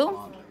 Sue.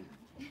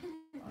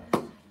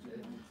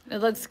 It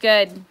looks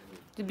good.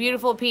 It's a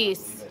beautiful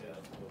piece.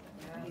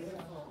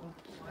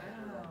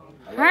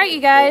 All right, you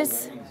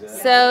guys.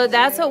 So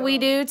that's what we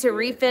do to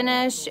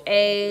refinish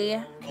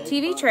a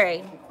TV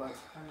tray.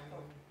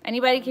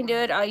 Anybody can do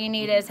it. All you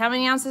need is how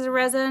many ounces of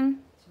resin?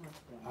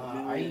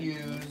 I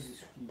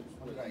used,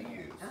 what did I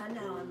use? I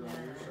know.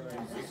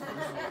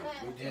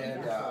 We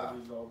did, well,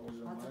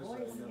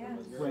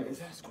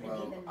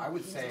 I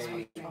would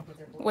say,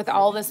 With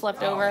all this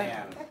left oh over.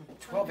 man,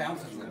 12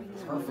 ounces would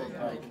be perfect.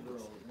 Like,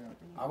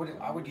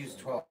 I would use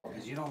 12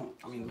 because you don't,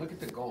 I mean, look at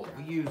the gold.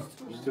 We used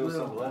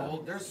little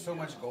gold. There's so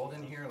much gold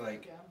in here,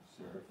 like,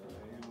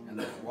 and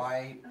the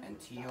white and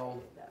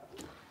teal.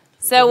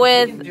 So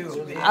with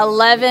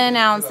 11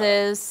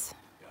 ounces.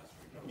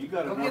 You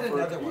got Go enough get for,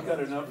 another you one. got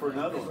enough for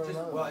another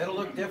one. Well, it'll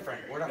look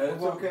different. We're not, we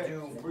That's won't okay.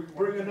 do,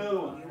 Bring another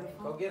one.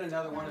 go get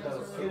another one of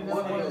those.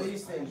 One of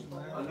these things.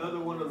 Another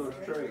one of those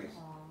trays.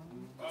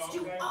 Let's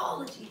do all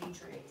the TV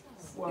trays.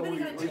 Well,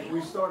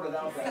 we started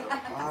out that way.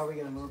 How are we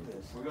gonna move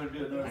this? We're gonna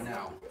do another I one.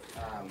 know.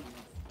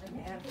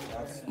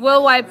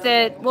 We'll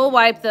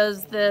wipe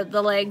those the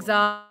legs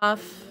off.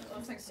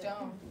 Yeah,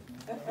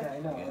 I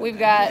know. We've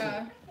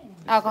got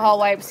alcohol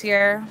wipes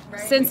here.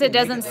 Since it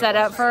doesn't set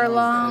up for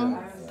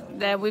long,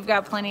 that we've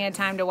got plenty of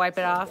time to wipe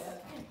it off.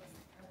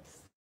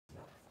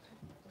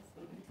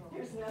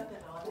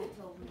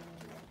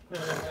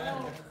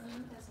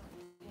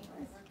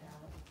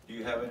 Do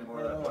you have any more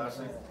of that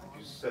plastic?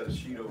 You set a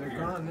sheet over here.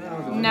 Gone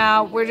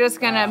now. No, we're just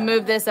gonna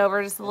move this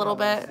over just a little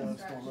bit. We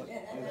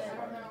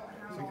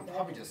could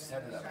probably just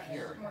set it up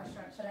here.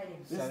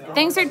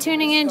 Thanks for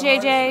tuning in,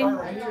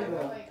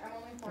 JJ.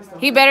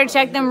 He better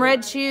check them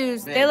red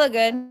shoes. They look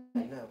good.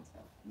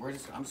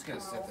 I'm just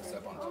gonna set this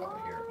up on top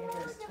of here.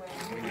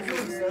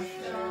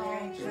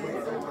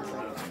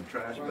 Some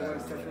trash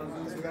bags.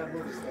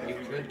 You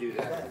could do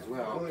that as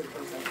well. Do it?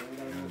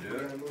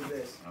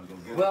 I'm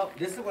gonna get it. Well,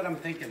 this is what I'm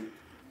thinking.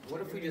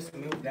 What if we just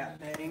move that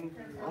thing,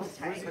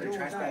 put a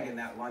trash bag in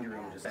that laundry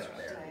room, just sit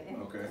there?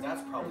 Okay.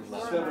 That's probably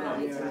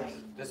level.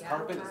 This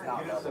carpet is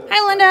not level. Hi,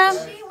 Linda.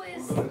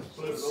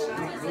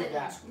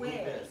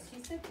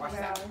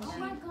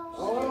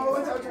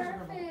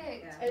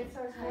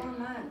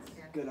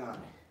 Good eye.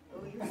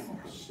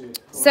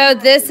 So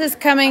this is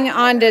coming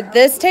onto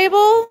this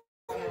table?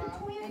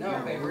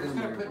 No, babe, we're just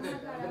gonna put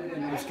it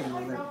in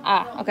there.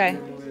 Ah, okay.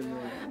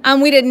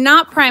 We did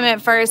not prime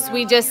it first.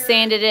 We just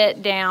sanded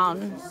it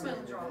down.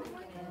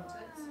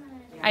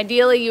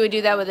 Ideally, you would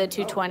do that with a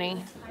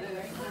 220.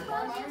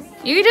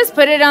 You could just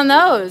put it on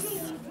those.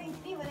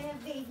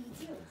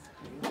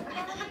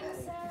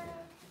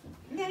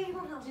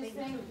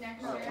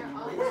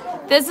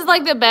 This is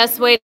like the best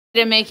way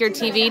to make your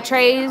TV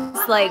trays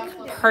like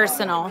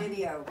personal.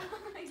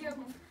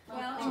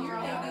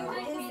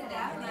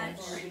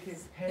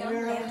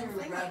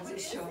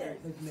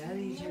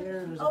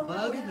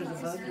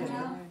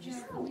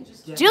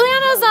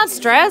 Giuliano's not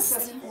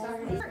stressed.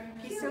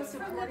 He's so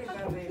supportive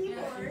of it.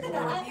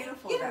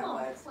 Beautiful that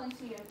was.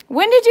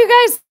 When did you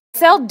guys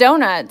sell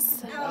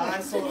donuts? I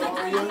sold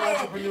all young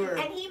entrepreneur.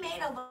 And he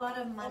made a lot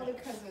of money.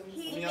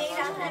 He made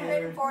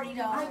 $140.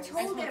 I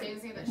told him.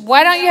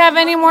 Why don't you have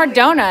any more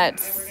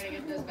donuts?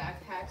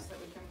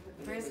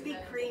 Krispy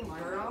Kreme,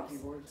 girl.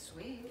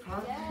 Sweet.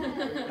 Huh?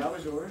 That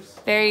was yours?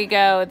 There you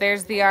go.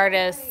 There's the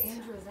artist.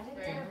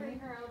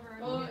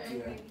 Oh,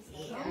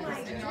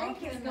 my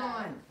drink is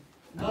gone.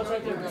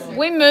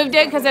 We moved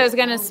it because it was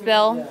going to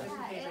spill.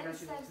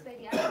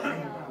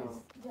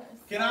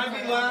 Can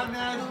I be loud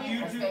now as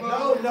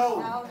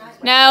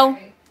YouTube? No.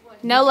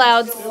 No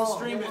louds.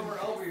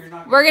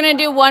 We're going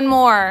to do one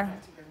more.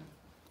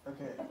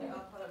 Okay.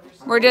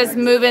 We're just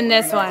moving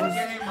this one.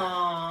 Hey,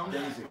 Mom.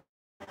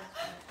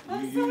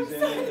 I'm so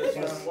excited.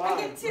 I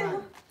get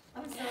two.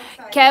 I'm so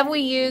excited. Kev, we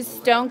use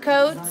Stone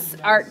Coat's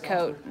Art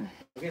Coat.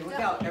 Okay, look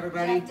out,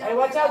 everybody. Hey,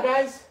 watch out,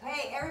 guys.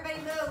 Hey, everybody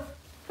move.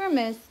 For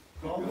Miss.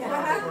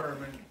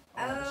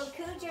 Oh,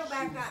 Cujo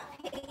back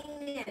got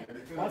painted.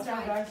 Watch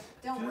out, guys.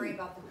 Don't worry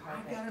about the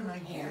carpet. I got an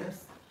idea.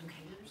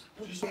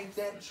 Just take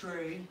that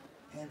tray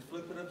and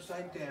flip it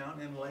upside down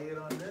and lay it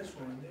on this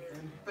one,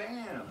 and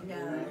bam!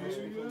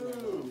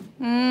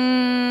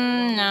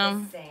 No.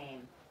 No.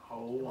 Same.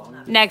 Oh,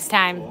 Next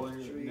time.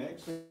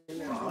 next.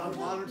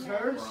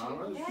 Monitors?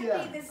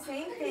 That'd be the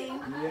same thing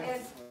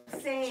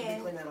as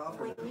saying, when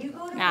you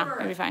go to Nah, work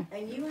it'll be fine.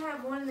 and you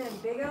have one of them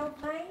big old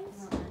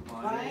planes,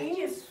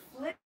 you just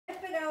flip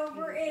it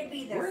over, it'd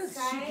be the Where did she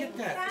same get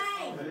that?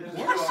 thing. Where did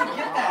she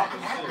get that?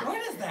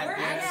 What is that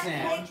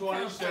accent?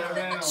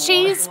 127.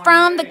 She's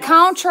from the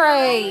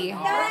country.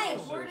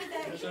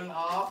 It's an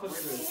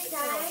opposite.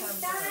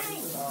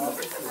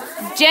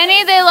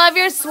 Jenny, they love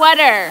your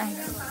sweater.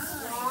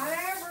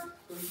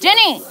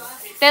 Jenny,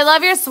 they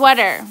love your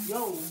sweater.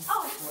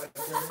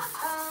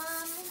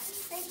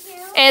 Thank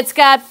you. It's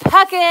got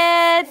pockets.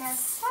 Got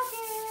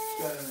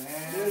an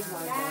ass,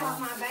 That's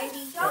my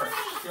baby Johnny.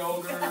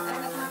 shoulder,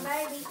 That's my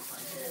baby.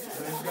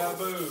 it's got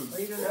boobs.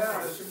 Yeah,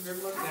 that's a good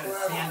looking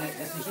flower.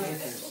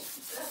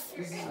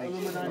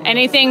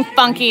 Anything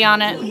funky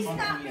on it. He's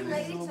not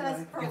related to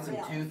us for Get some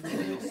real. tooth and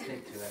it'll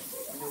stick to it.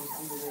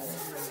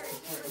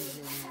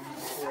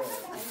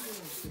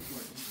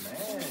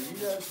 Man, you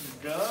got some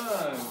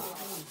guns.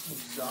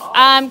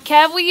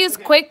 Kev, we use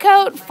Quick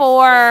Coat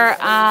for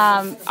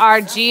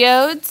our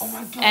geodes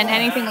and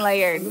anything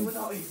layered.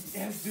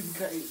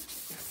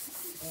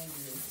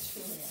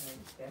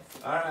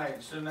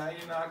 Alright, so now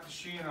you knock the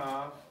sheen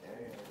off.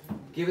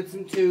 Give it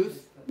some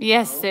tooth.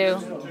 Yes, Sue.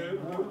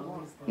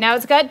 Now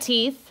it's got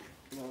teeth.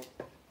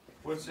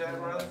 What's that,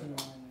 brother?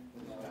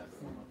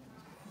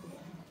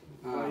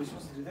 Are you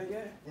supposed to do that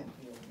yet?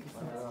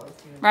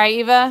 Right,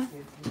 Eva?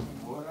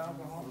 What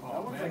alcohol?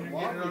 Oh, man, you're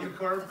getting it on the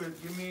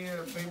carpet. Give me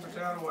a paper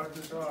towel to wipe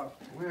this off.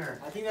 Where?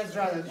 I think that's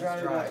dry. That's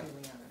dry. Dry.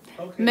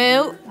 Okay.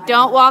 Moo,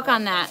 don't walk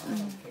on that.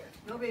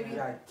 No, baby.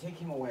 Yeah, take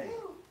him away.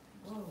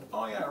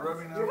 Oh yeah,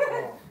 rubbing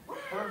alcohol.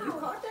 You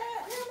caught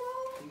that,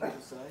 Grandma?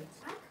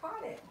 I I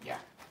caught it. Yeah.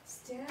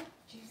 Steph,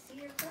 did you see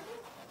your credit?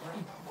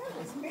 That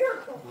was a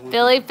miracle.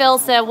 Billy Phil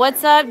said,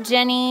 "What's up,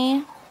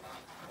 Jenny?"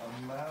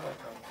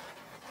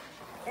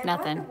 And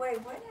Nothing. By the way,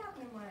 what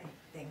happened to my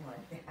thing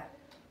like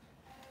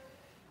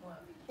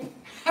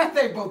that?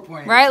 They both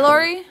pointed. Right,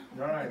 Lori?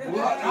 Alright.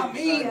 Well, not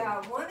me.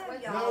 Yeah, one of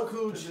No, y'all.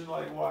 Cooch. This is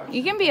like watching.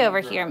 You can be over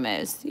here,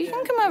 Moose. You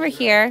can come over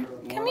here.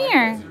 Come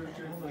here.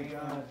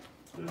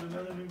 There's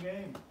another new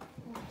game.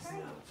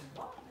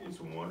 It's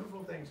a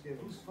wonderful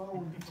Thanksgiving.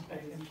 Oh,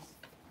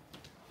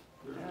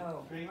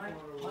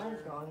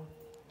 mine's gone.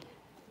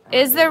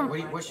 Is there?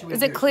 Wait, what should we Is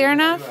do? it clear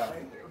enough?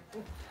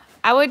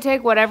 I would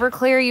take whatever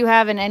clear you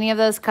have in any of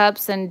those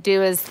cups and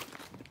do as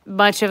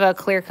much of a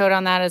clear coat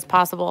on that as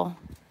possible.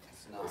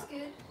 It's not.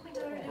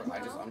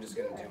 I'm just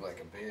gonna do like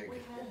a big.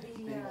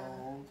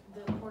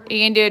 You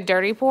can do a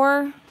dirty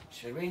pour,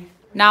 Should we?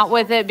 not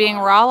with it being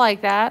raw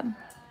like that.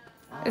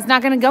 It's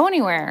not going to go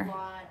anywhere. You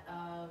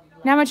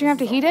know how much you have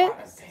to heat it?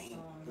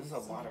 This is a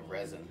lot of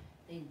resin.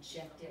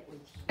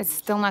 It's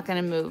still not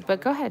going to move,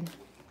 but go ahead.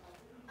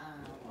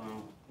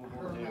 Well,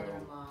 what we'll do.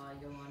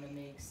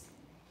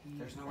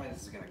 There's no way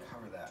this is gonna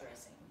cover that.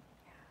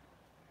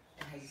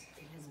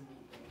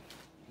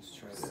 Let's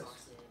try this.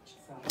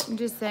 I'm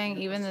just saying,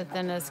 even the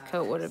thinnest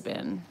coat would have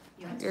been.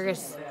 You're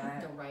just.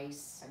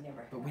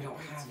 But we don't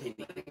have any.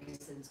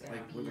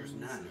 Like, well, there's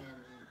none.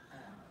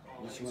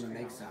 Unless you want to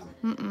make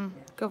some.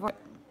 Go for it.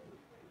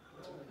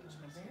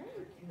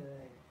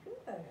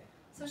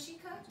 So she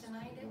cooked and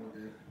I didn't.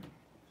 Very good.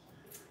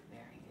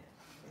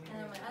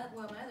 And then my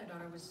other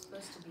daughter was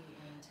supposed to be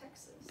in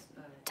Texas,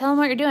 but Tell them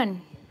what you're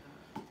doing.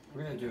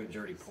 We're gonna do a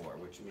dirty pour,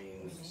 which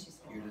means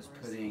you're just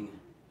putting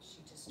she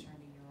just turned a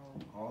year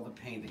old. all the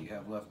paint that you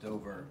have left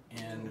over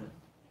in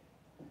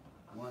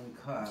 1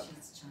 cup,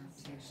 She's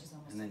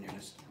almost. and then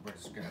we're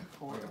just gonna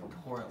pour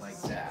it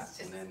like that,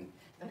 and then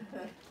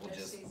we'll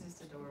just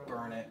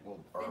burn it,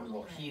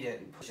 we'll heat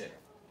it and push it.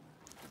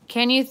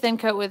 Can you thin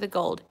coat with the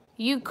gold?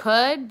 You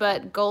could,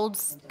 but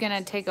gold's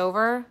gonna take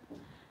over.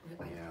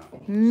 Yeah.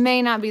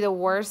 May not be the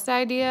worst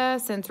idea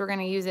since we're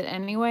gonna use it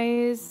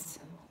anyways,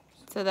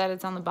 so that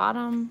it's on the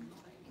bottom.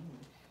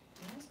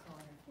 I was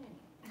calling her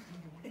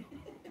Fanny.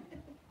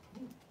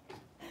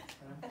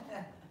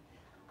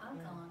 I'm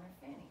calling her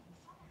Fanny.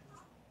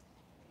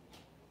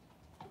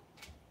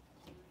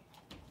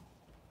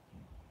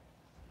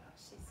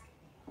 She's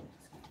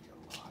It's gonna be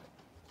a lot.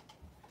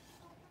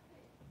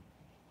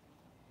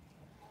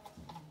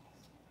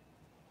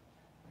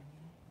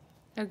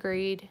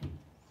 Agreed.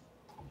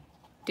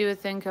 Do a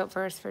thin coat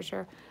first for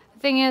sure. The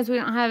thing is, we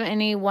don't have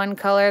any one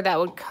color that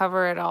would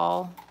cover it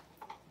all.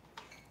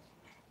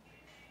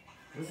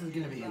 This is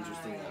gonna be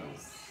interesting though.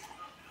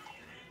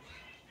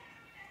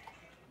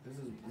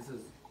 This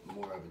is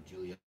more of a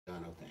Giuliano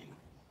thing.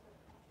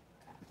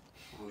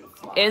 On the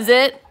fly. Is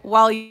it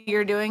while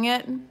you're doing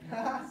it? No,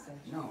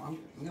 I'm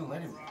gonna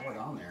let him pour it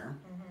on there.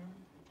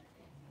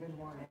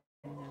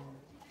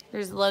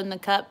 You're just loading the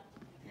cup.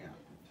 Yeah.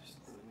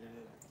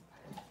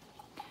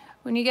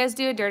 When you guys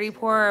do a dirty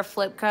pour or a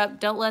flip cup,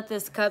 don't let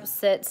this cup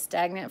sit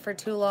stagnant for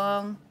too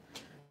long.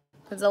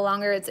 Because the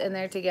longer it's in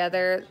there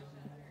together,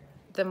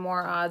 the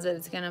more odds that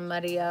it's going to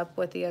muddy up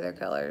with the other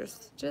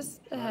colors.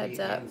 Just a heads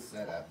up. And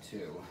set up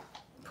too.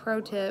 Pro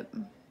tip.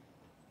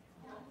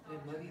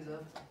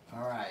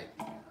 All right.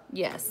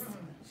 Yes.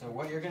 So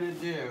what you're gonna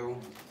do?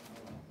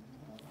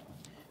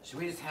 Should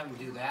we just have him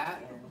do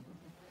that?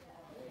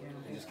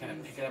 And just kind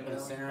of pick it up in the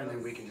center, and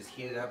then we can just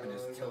heat it up and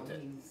just tilt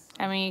it.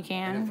 I mean, you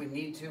And if can. we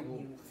need to,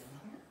 we'll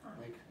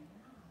like.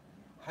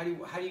 How do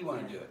you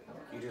want to do it?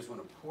 You just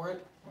want to pour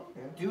it.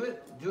 Do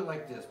it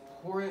like this.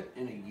 Pour it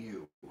in a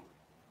U.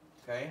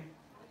 Okay.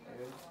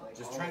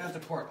 Just try not to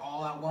pour it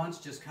all at once.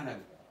 Just kind of.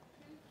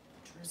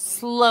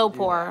 Slow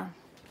pour.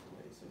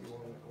 So you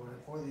want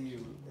to pour the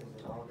U, is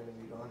it all going to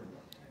be gone or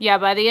not? Yeah,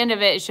 by the end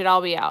of it, it should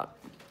all be out.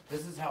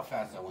 This is how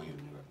fast I want you to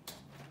do it.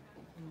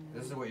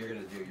 This is what you're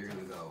gonna do. You're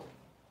gonna go.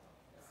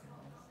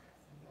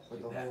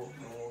 With the That. whole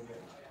thing.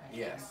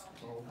 Yes.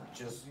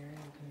 Just.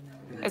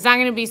 It's not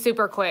going to be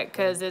super quick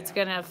because it's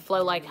going to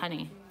flow like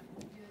honey.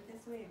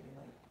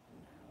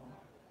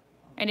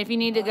 And if you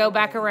need to go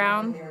back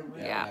around,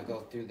 yeah. Now go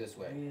through this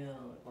way.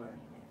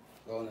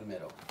 Go in the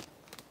middle.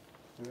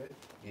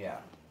 Yeah.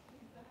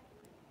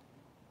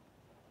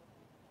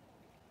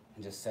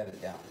 And just set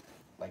it down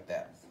like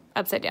that.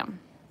 Upside down.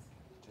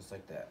 Just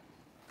like that.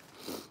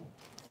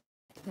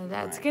 So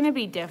that's going to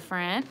be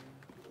different.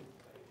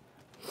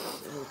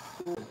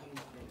 That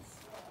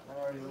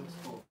already looks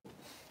cool.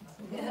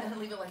 Yeah,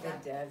 leave it like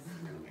that.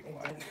 I'm gonna make it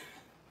white.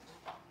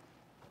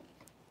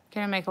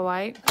 Can I make a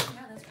white? Yeah,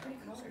 that's pretty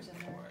colors in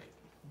there.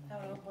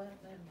 Oh, well,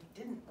 it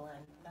didn't blend.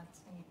 That's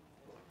neat.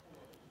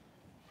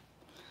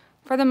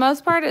 For the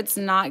most part, it's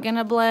not going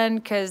to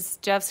blend because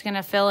Jeff's going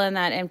to fill in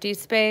that empty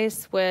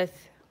space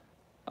with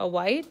a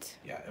white.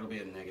 Yeah, it'll be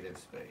a negative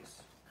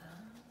space.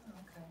 Oh,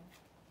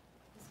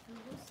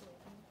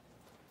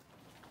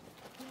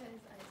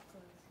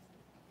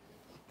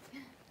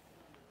 okay.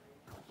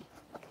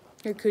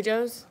 Your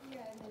Cujo's?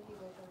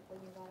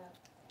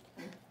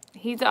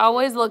 He's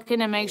always looking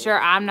to make sure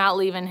I'm not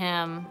leaving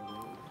him.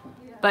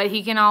 But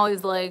he can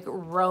always like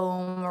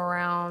roam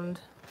around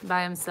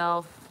by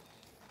himself.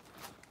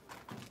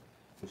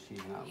 She's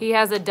not. He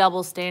has a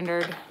double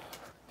standard.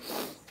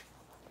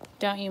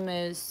 Don't you,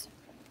 Moose?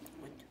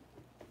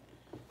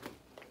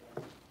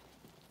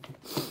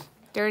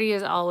 Dirty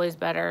is always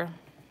better.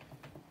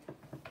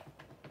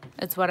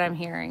 It's what I'm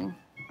hearing.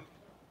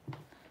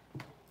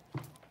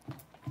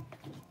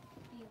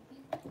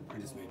 I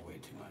just made way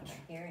too much.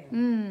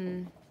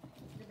 Mmm.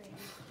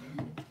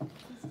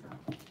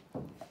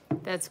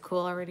 That's cool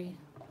already.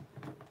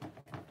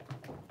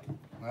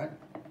 What?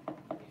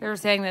 They were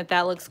saying that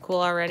that looks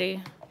cool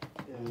already.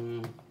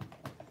 Mm,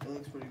 It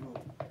looks pretty cool.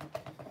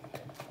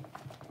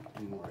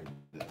 more like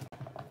that.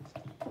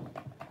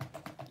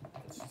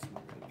 It's just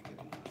not really good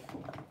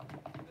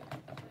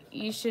enough.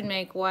 You should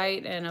make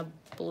white and a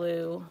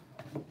blue.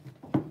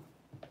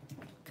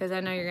 Because I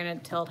know you're going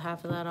to tilt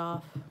half of that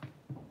off.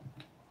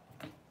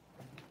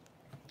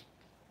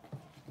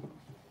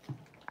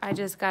 I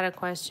just got a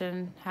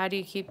question. How do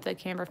you keep the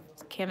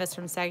canvas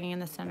from sagging in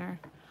the center?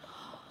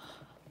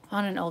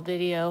 On an old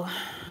video.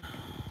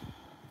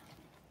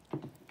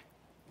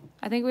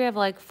 I think we have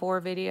like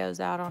 4 videos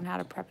out on how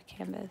to prep a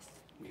canvas.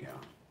 Yeah.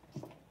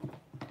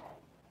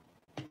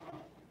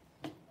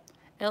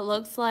 It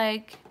looks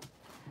like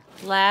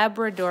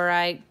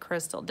labradorite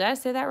crystal. Did I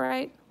say that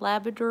right?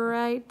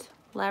 Labradorite?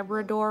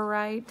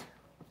 Labradorite.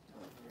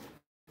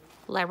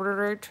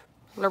 Labradorite.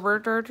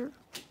 Labradorite.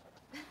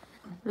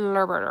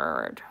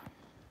 Labradorite.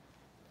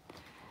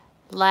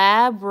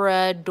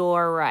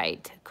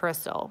 Labradorite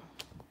crystal.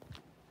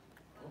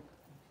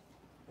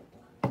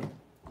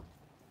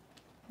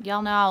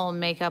 Y'all know I will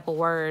make up a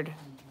word.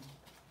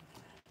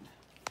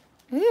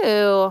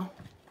 Ooh.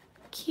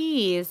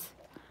 Keys.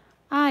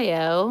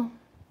 IO.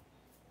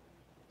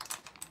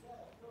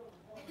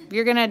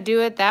 You're gonna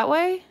do it that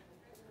way?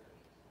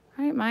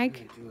 All right,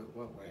 Mike. Do it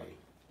what way?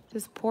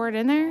 Just pour it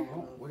in there.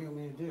 Oh, what do you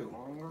want me to do?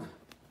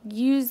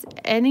 Use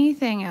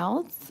anything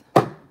else?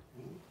 It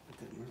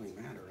didn't really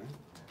matter, huh?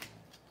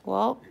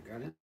 Well, You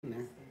got it in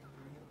there.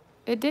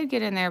 it did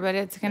get in there, but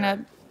it's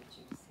gonna...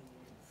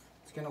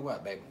 It's gonna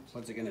what, babe?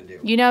 What's it gonna do?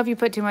 You know if you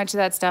put too much of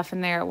that stuff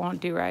in there, it won't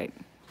do right.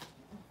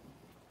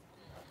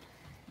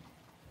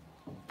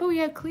 But we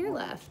have clear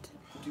left.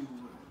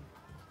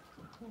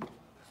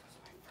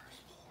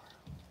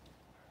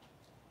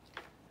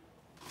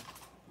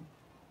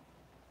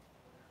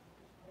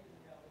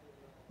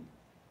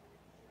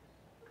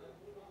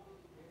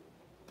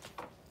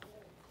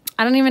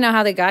 I don't even know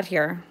how they got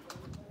here.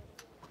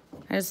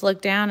 I just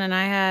looked down and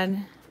I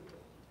had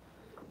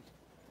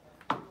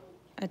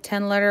a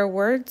 10-letter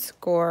word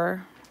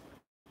score.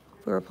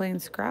 We were playing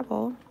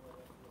Scrabble.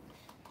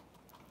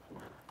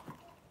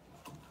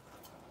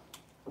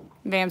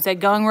 Vam said,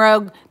 going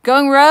rogue,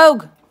 going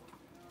rogue.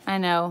 I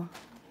know,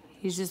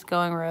 he's just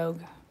going rogue.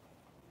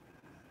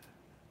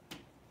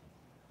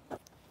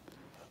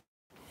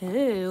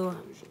 Ooh,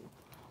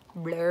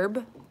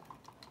 blurb.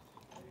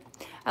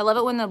 I love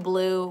it when the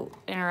blue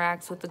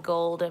interacts with the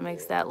gold. It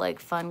makes that like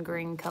fun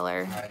green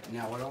color. All right,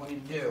 now what I want you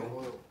to do,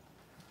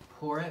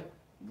 pour it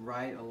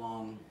right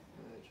along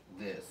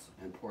this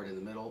and pour it in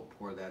the middle,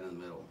 pour that in the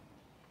middle.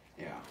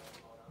 Yeah.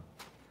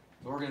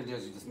 What we're gonna do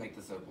is just make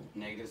this a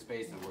negative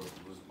space and we'll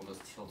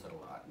just tilt it a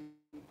lot.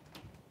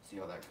 See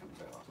how that comes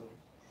out.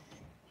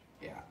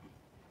 Yeah.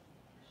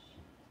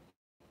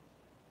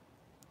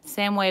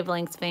 Same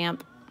wavelengths,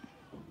 Vamp.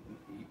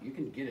 You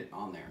can get it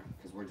on there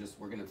because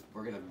we're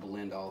gonna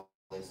blend all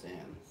this in.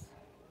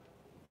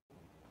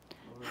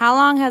 How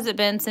long has it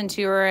been since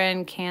you were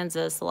in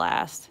Kansas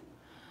last?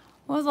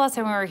 When was the last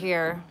time we were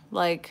here?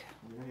 Like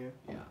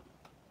Yeah.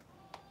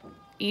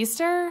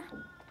 Easter?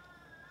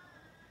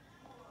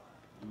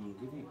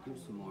 Give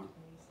some more.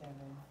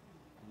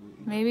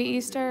 Maybe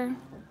Easter?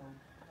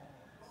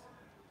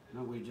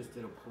 No, we just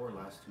did a pour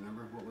last.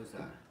 Remember what was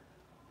that?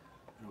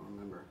 I don't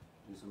remember.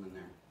 Do some in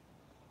there.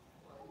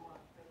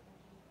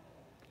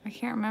 I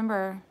can't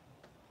remember.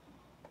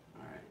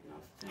 All right. Now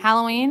finish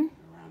Halloween?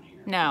 around here.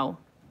 No,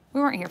 we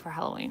weren't here for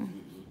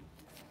Halloween.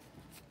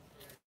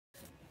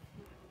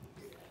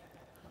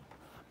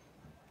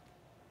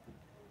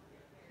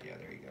 Yeah,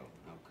 there you go.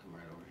 I'll come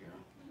right over here.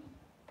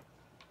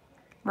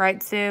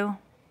 Right, Sue?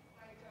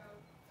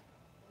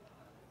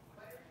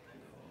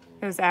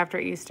 It was after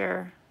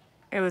Easter.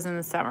 It was in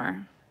the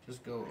summer.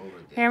 Just go over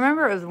this. Hey, I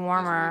remember it was Doesn't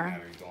warmer.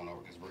 really matter going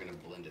over because we're gonna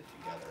blend it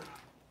together.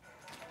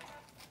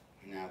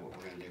 Now what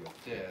we're gonna do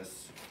with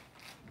this.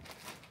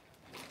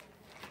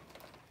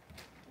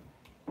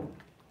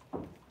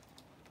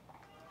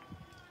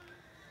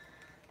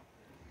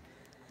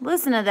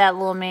 Listen to that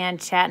little man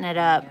chatting it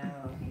up.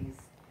 No,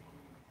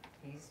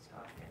 he's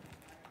talking.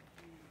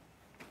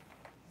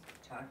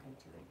 He's talking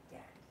to a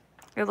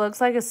dad. It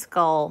looks like a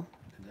skull.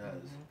 It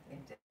does.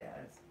 It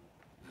does.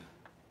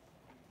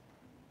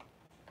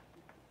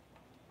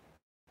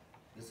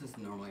 This is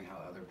normally how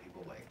other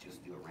people like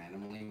just do it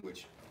randomly,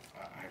 which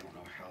I don't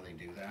know how they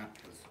do that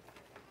because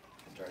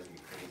it drives me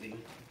crazy.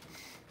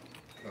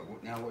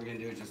 But now what we're gonna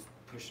do is just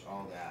push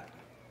all that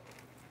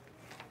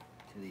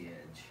to the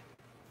edge.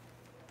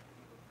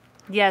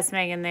 Yes,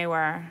 Megan, they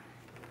were.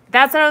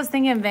 That's what I was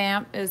thinking,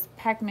 Vamp, is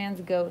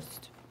Pac-Man's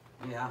ghost.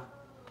 Yeah.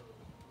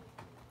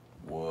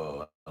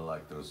 Whoa, I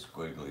like those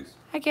squigglies.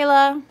 Hi,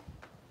 Kayla.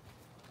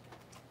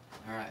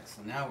 All right,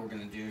 so now what we're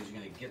gonna do is you're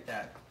gonna get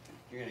that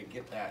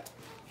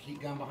heat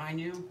gun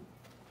behind you.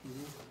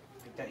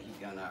 Pick that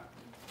heat gun up.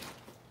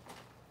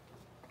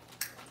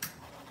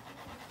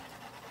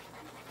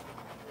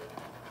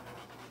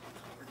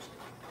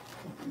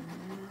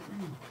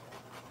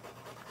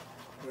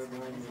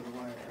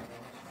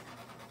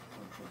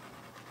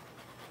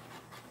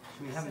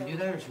 Should we have him do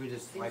that, or should we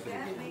just wipe it Does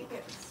that again? make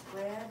it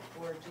spread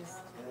or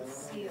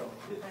just seal?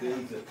 It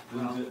thins it,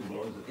 thins it and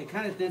blows it. It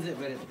kind of thins it,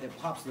 but it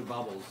pops the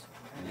bubbles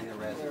in the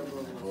resin.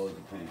 It blows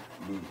the paint,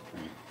 moves the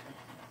paint.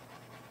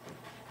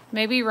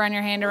 Maybe run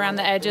your hand around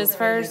the edges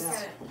first.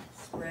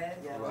 Spread?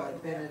 Yeah,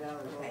 like bend it out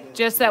a little bit.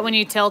 Just that when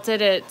you tilt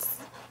it, it's...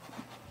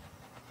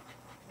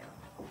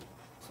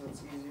 So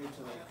it's easier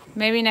to like.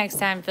 Maybe next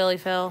time, Philly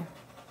Phil.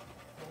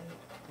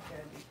 You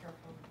gotta be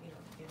careful,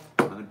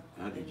 you know.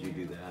 How did you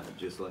do that?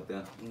 Just like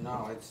that?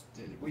 No, it's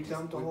We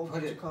dumped a whole put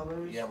bunch it. of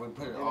colors. Yeah, we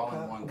put it in a all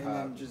cup in one and cup.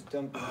 then just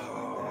dumped it out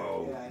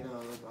Oh. like that. Yeah, I know.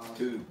 It was awesome.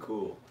 Dude,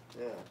 cool.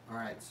 Yeah. All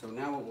right, so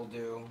now what we'll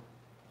do?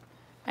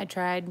 I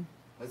tried.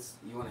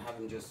 You want to have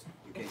him just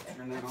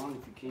turn that on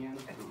if you can.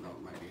 I don't know,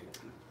 it might be.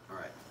 All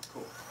right,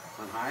 cool.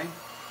 On high.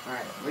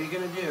 Alright, what you're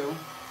gonna do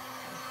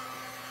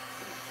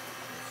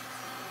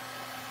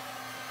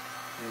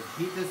is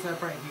heat this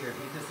up right here.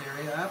 Heat this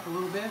area up a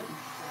little bit.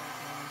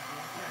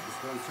 Yeah,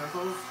 just go in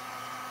circles.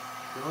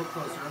 Get a little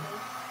closer.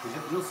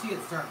 You'll see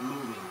it start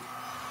moving.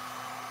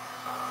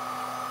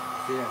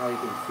 See how you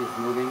can see it's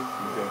moving?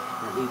 Okay.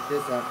 Now heat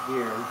this up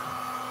here.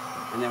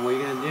 And then what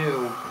you're gonna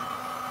do,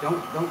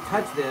 don't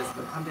touch this,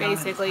 but come down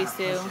Basically, and just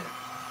kinda Sue. push it.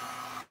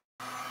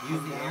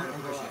 Use the air to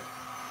push it.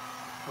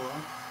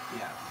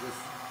 Yeah,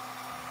 just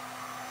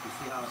you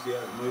see how it's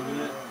moving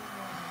it? there.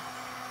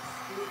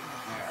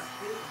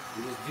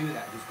 You just do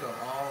that. Just go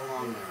all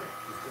along there.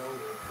 Just go.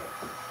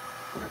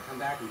 Now come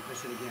back and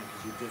push it again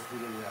because you just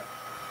heated it up.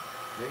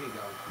 There you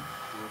go. A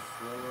little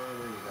slower.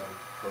 There you go.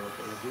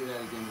 Perfect. We'll do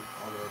that again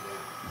all the way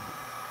down.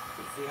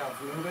 You see how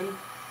it's moving?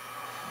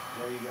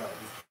 There you go.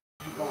 Just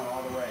keep going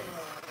all the way.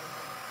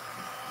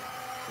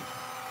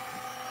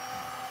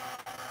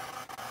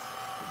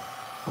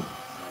 All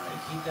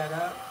right. Keep that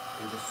up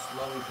and just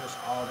slowly push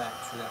all that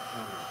to that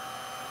corner.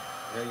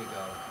 There you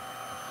go.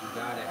 You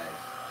got it.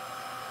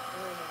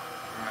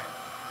 All right.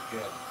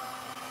 Good.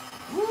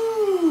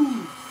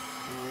 Woo!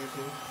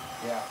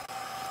 Yeah.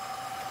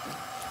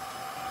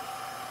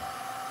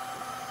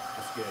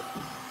 That's good.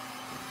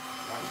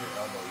 Watch your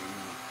elbow. You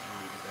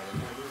need to get that in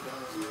there.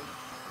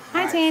 Hi,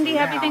 Alright, Tandy. so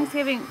Happy now-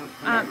 Thanksgiving.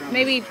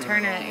 Maybe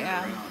turn it,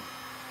 yeah.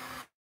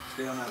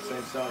 Stay on that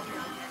same side,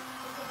 Jim.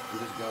 You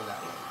just go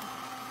that way.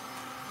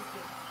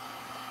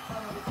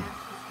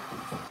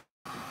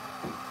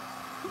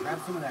 Grab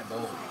some of that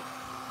gold.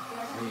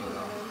 There you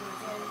go.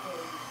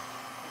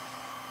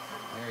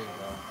 There you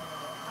go.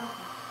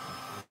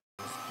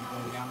 Just keep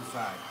going down the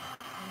side.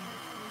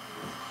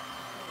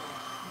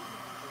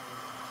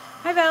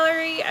 Hi,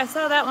 Valerie. I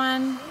saw that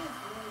one.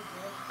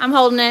 I'm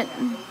holding it.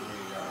 There you go.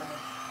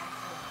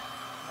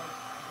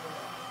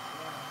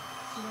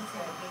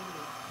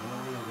 What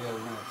we're gonna do, we're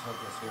gonna tilt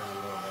this here in a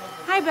little bit.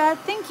 Hi, Beth.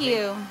 Thank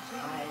you.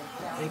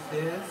 Take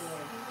this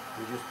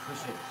and just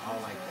push it all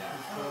like that.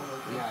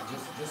 Yeah,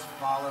 just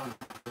follow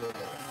this like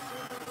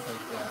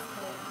that.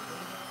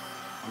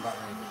 I'm about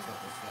ready to tilt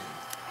this thing.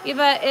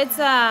 Eva, it's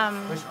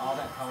Push all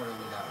that color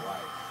into that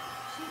white.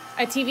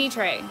 a TV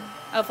tray,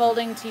 a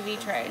folding TV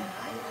tray.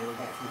 It'll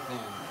get too thin.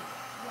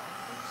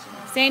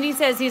 Sandy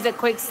says he's a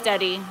quick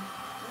study.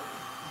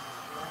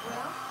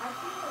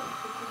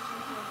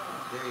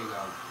 There you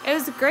go. It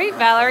was great,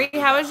 Valerie.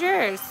 How was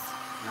yours?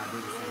 Now do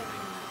the same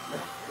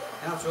thing.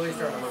 Now it's really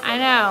starting to look I like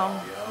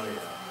know.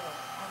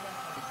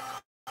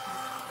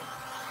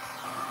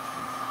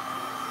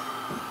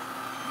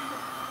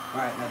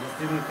 Alright, now just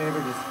do me a favor,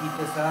 just heat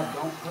this up.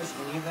 Don't push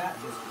any of that,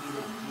 just heat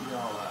it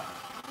all up.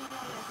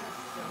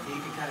 So you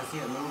can kind of see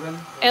it moving.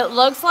 It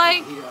looks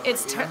like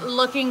it's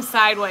looking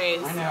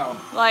sideways. I know.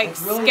 Like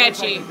It really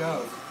sketchy. looks like it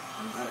goes. That's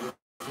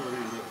what we're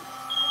gonna do. It's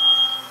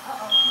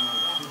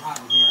too hot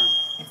in here.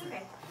 It's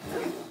okay.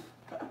 It's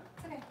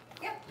okay.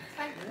 Yep, it's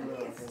fine.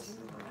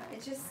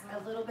 It's just a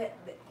little bit,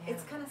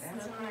 it's kind of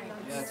smoky on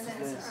here.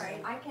 That's all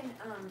right. I can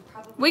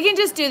probably. We can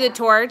just do the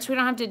torch. We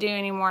don't have to do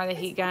any more of the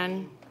heat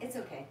gun. It's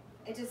okay.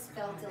 It just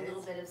felt a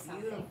little bit of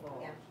something. Beautiful.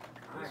 Yeah.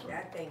 Alright,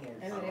 that thing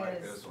is. I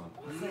like this one.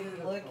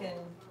 Good looking.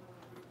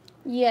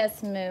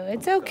 Yes, Moo.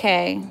 It's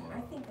okay. I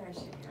think I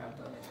should have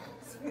those.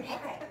 Is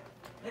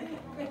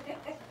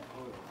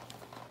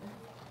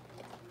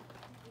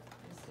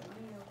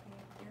somebody okay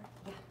up there?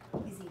 Yeah,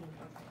 he's eating.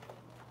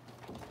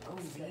 Oh,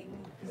 he's eating?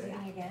 He's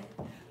eating again?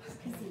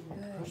 He's eating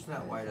good. Push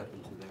that white up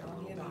into there a Oh,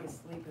 little he'll bit. be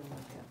sleeping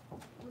with him.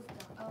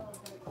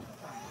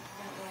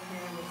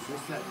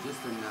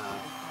 Just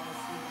enough.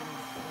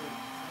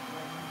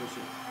 Push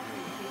it. There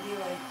you He'd be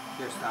like, go.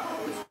 Here, stop.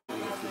 This is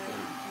gonna get too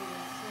thin.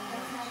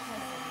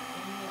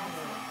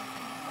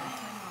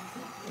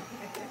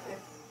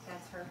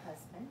 That's her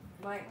husband.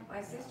 my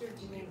sister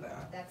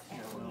Geneva. That's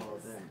Anthony's.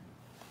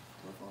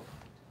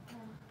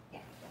 Yeah.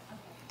 I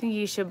think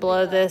you should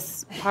blow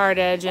this hard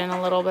edge in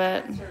a little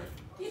bit. That's her.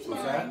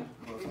 What's that?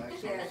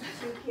 She has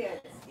 2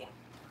 kids. Yeah.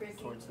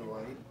 Chrissy. Towards the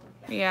light.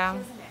 Yeah.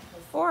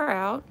 Or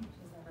out.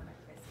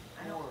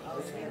 I don't You're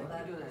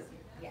doing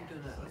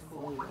that. That's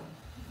cool. One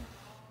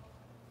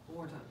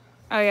more time.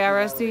 Oh, yeah,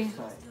 Rusty.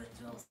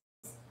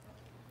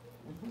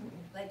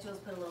 Let Jules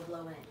put a little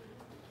blow in it.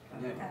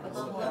 Yeah, Put a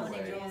pull little it blow that in it,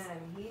 way. Jules.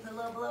 He Put a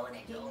little blow in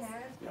it, Jules.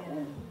 has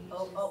been.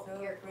 Oh,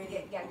 here,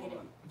 yeah, get it.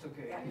 It's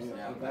okay.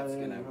 Yeah, that's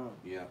gonna,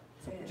 yeah.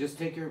 Just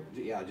take your,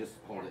 yeah, just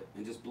hold it.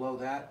 And just blow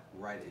that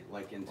right,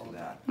 like into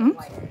that. Hmm?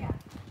 Yeah.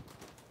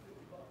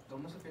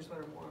 Don't mess up your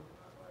sweater more.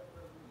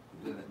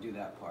 Do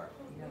that part.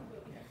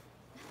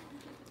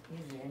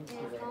 He's into Yeah,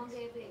 it. long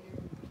day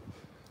bigger.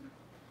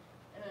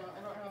 I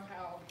don't know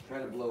how. Try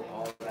to blow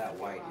all that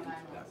white into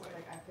that way.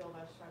 Like I feel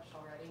that's stretched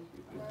already.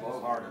 Blow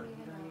harder.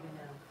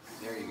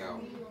 There you go.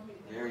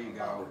 There you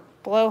go.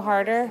 Blow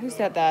harder? Who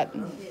said that? I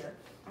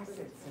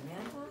said,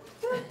 Samantha?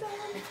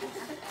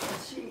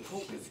 She was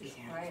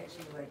quiet. She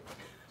was like,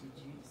 did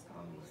you just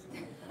call me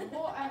Samantha?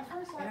 Well, at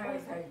first And I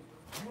was like,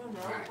 I don't know.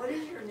 What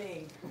is your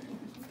name?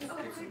 Get some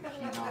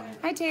heat on it.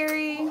 Hi,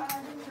 Terry. I didn't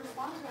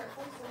respond to her at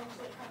first, and then she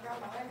like kind of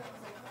grabbed my leg and was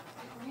like,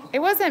 "Can you It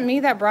wasn't me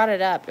that brought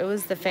it up. It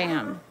was the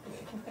fam.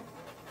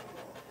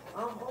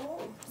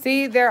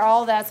 See, they're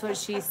all that's what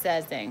she's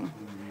saying.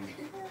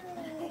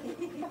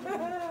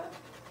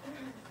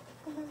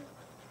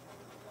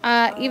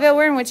 Eva,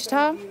 we're in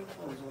Wichita.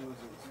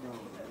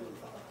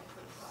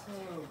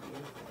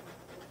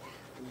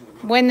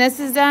 When this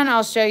is done,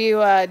 I'll show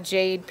you a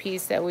jade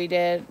piece that we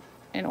did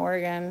in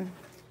Oregon.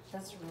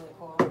 That's really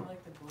cool. I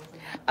like the blue.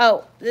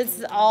 Oh, this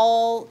is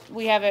all,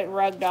 we have it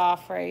rugged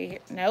off right here.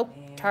 Nope,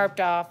 tarped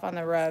off on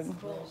the rug.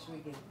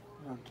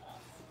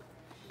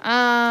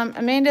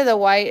 Amanda, the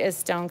white is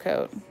stone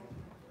coat.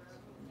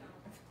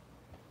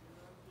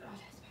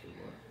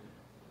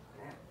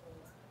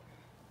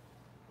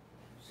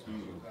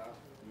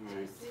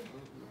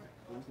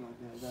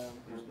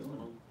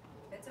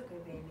 It's okay,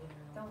 baby.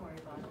 Don't worry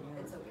about it.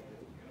 It's okay.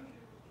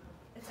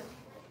 It's okay.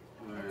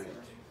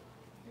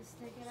 Just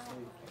take it out.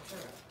 It's all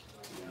right.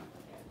 Yeah,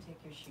 take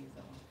your shoes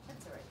off.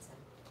 That's all right, son.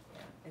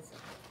 Yeah, it's okay.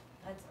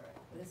 That's all right.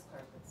 This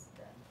carpet's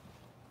done.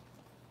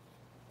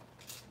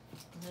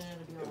 And then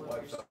it'll be It all over.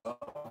 wipes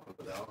off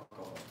with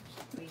alcohol.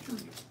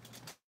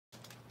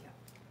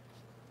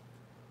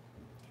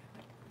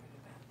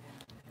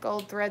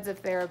 Gold threads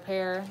if they're a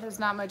pair. There's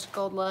not much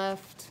gold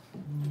left.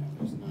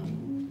 There's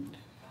none.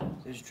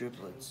 There's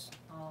driplets.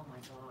 Oh my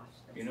gosh.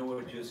 You know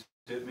what just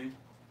hit me?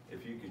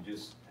 If you could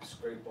just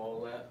scrape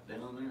all that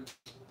down there,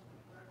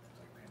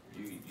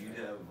 you'd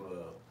have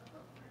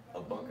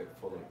a bucket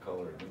full of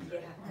color. Yeah.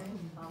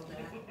 All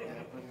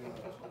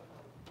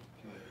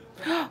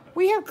that.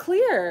 We have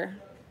clear.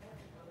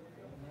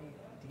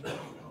 Okay.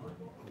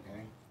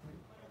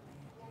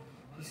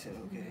 He said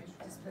okay.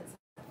 Just put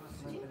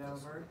flip it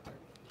over.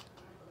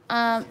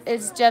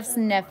 It's Jeff's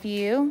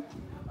nephew.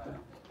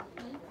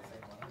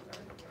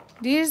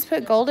 Do you just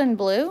put gold and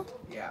blue?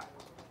 Yeah.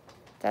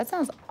 That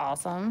sounds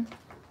awesome.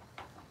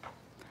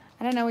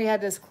 I didn't know we had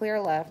this clear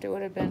left. It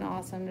would have been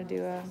awesome to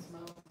do a...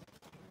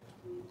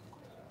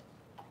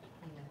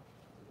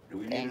 Do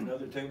we need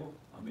another table?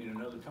 I mean,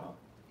 another top?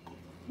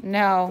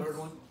 No. Third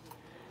one?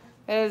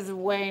 It is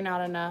way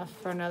not enough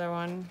for another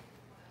one.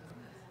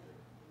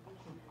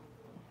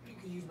 You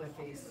can use my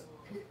face.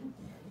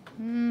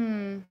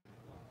 Hmm.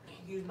 You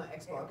can use my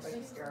Xbox.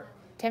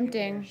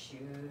 Tempting.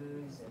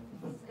 Shoes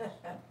and.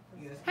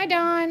 You guys, Hi,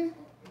 Dawn. you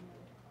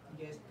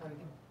guys probably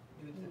can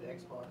do it to the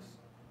Xbox.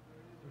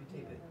 Let me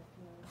tape it.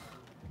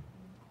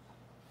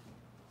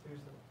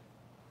 Seriously.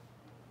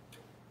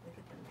 Look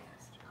at the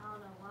master. I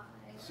don't know why.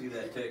 See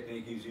that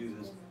technique he's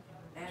using,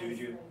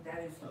 Juju? That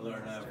is. I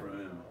learned that from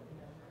him.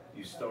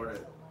 You start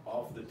it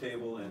off the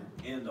table and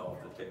end off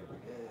the table.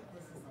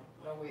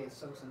 That way it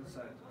soaks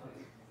inside the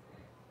plate.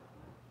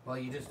 Well,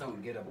 you just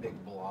don't get a big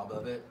blob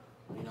of it,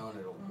 you know, and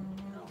it'll,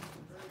 you know.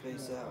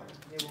 Face out.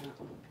 They will.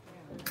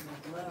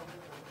 Well,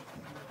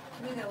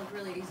 I mean, that was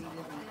really easy, didn't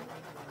it?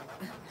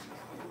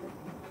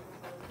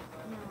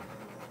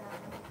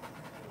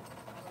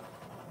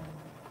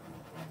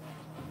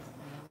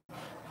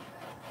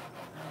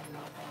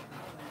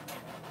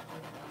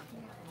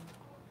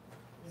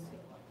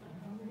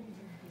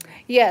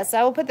 Yes,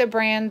 I will put the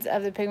brands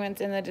of the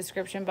pigments in the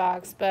description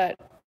box, but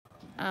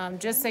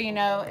just so you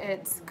know,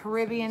 it's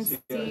Caribbean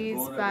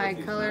Seas by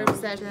Color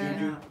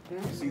Obsession,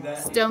 See that?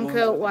 Stone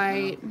Coat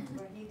White,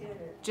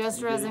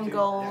 Just Resin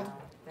Gold,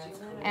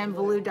 and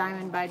Blue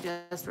Diamond by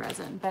Just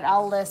Resin. But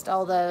I'll list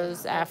all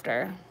those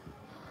after.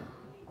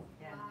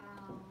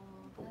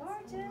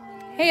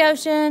 Hey,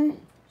 Ocean.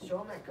 Show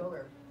them that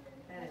color.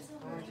 That is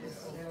gorgeous.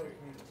 So pretty.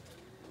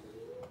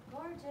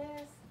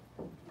 Gorgeous.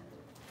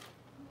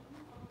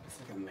 It's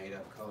like a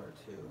made-up color,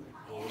 too.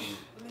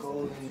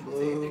 Gold and It's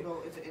blue.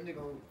 indigo. It's an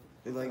indigo.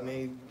 They like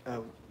made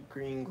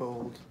green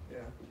gold. Yeah.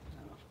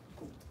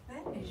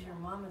 That is your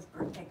mama's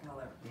birthday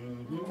color.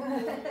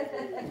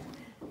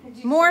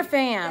 Mm-hmm. More That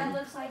fam.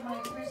 looks like my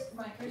Christmas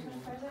present.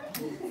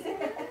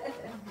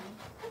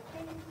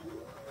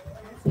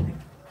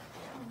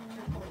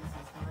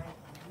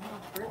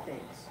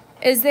 Birthdays.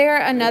 Is there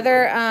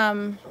another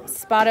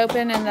spot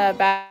open in the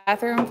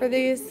bathroom for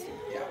these?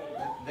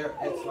 Yeah,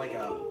 it's like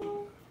a,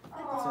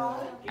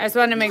 I just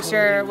wanted to make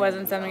sure it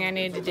wasn't something I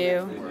needed to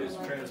do. They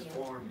just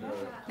transformed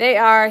They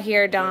are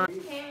here, Dawn.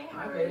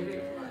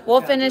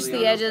 We'll finish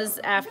the edges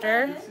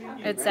after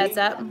it sets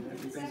up.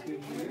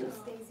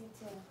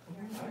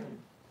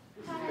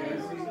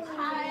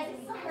 Hi,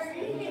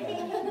 sorry.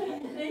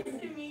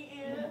 Nice to meet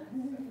you.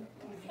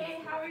 Hey,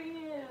 how are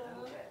you?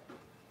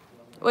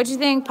 What'd you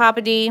think,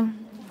 Papa D?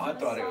 I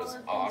thought it was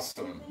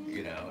awesome,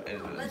 you know, it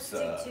Let's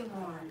was do two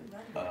more.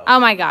 Oh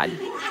my God.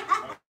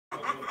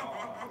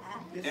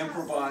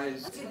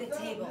 improvised, Do the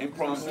table.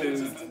 impromptu,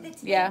 Just did the table.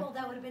 Yeah.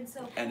 That would have been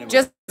so. and it was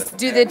Just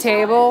do the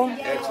table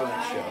excellent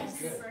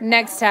show.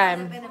 next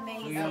time. Been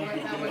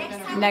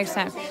amazing. Next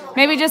time.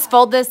 Maybe just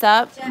fold this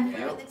up. Jeff,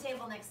 you're at the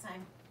table next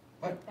time.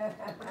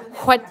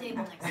 What? Table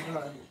next time.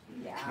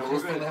 No,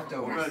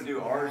 we're gonna do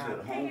ours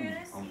at home,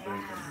 I'm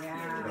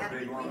thinking. A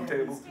big long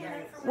table.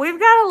 We've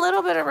got a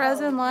little bit of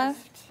resin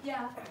left.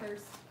 Yeah,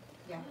 first.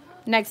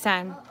 Next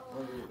time.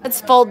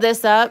 Let's fold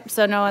this up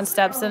so no one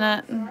steps in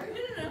it. Drag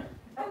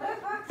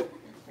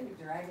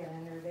it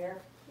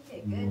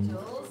Good,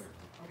 Jules.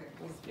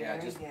 Yeah,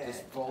 Very just good.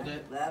 fold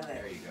it. Love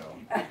There it. you go.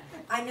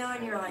 I know,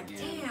 and you're like,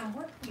 damn,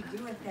 what can you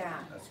do with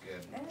that? That's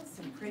good. That is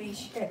some pretty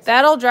shit.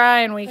 That'll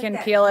dry and we Put can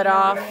that peel it over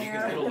off.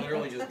 there. It'll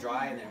literally just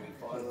dry and then we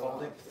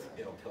unfold it,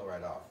 it'll peel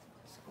right off.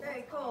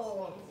 Very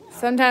cool.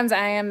 Sometimes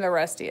I am the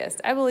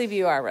rustiest. I believe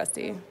you are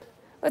rusty.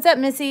 What's up,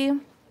 Missy?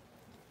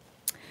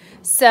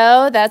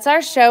 So that's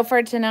our show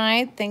for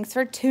tonight. Thanks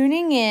for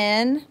tuning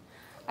in.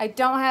 I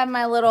don't have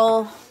my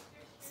little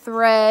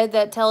thread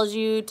that tells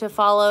you to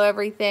follow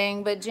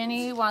everything, but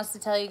Jenny wants to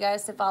tell you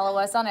guys to follow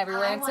us on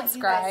everywhere and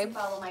subscribe. I want you guys to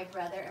follow my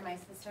brother and my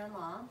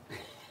sister-in-law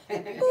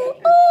every day.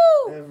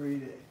 Woo! Every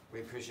day.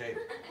 We appreciate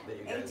that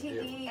you guys do.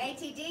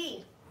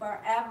 ATD.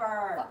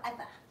 Forever.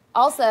 Forever.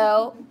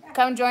 Also,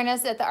 come join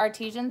us at the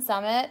Artesian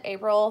Summit,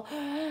 April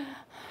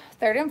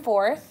 3rd and 4th.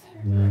 Fourth,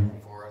 I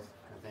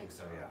think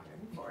so, yeah.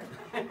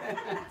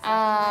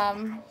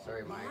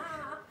 Sorry, Mike.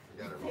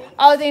 You got it wrong.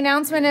 Oh, the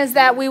announcement is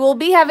that we will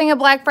be having a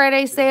Black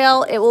Friday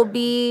sale. It will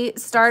be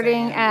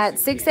starting at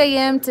 6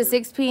 a.m. to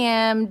 6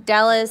 p.m.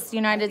 Dallas,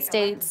 United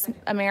States,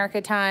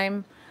 America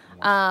time.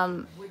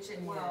 Yeah.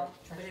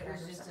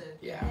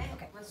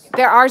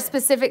 There are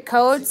specific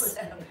codes.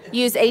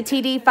 Use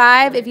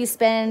ATD5 if you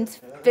spend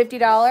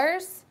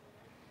 $50.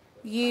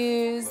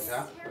 Use What's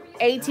that?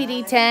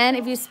 ATD10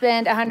 if you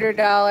spend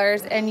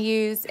 $100, and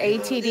use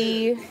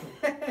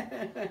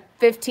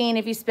ATD15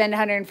 if you spend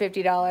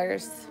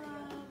 $150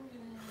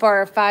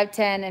 for 5,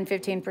 10, and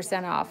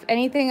 15% off.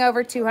 Anything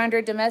over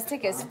 $200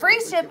 domestic is free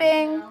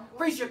shipping.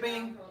 Free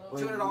shipping,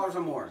 $200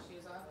 or more.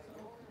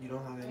 You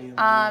don't have any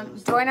of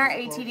those Join our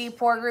close? ATD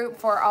Pour group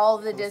for all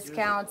of the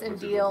discounts and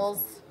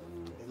deals.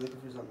 If looking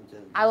for something to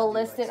I will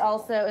list it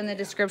also in the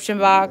description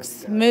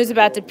box. Moo's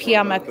about to pee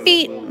on my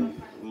feet. Little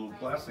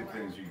plastic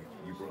things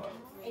you brought.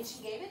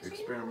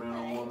 Experiment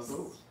on one of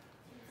those.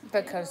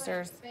 The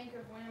coasters.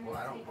 Well,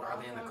 are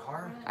they in the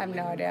car? I have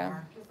no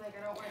idea.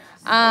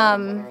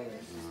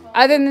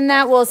 Other than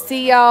that, we'll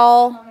see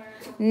y'all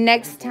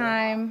next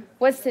time.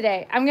 What's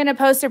today? I'm going to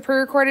post a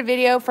pre-recorded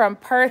video from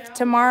Perth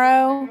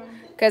tomorrow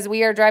because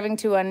we are driving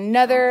to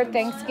another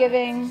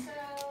Thanksgiving.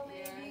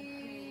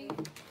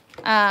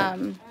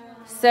 So,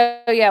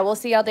 yeah, we'll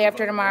see y'all day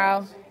after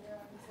tomorrow.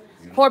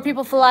 Poor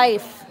people for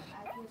life.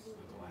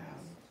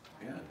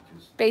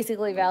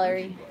 Basically,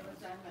 Valerie.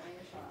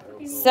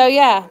 So,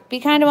 yeah, be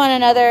kind to one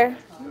another.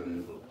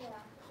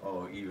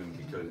 Oh, even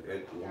because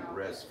it won't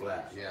rest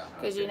flat. Yeah.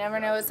 Because you never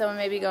know what someone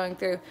may be going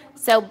through.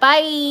 So, bye.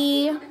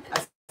 I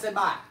said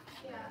bye.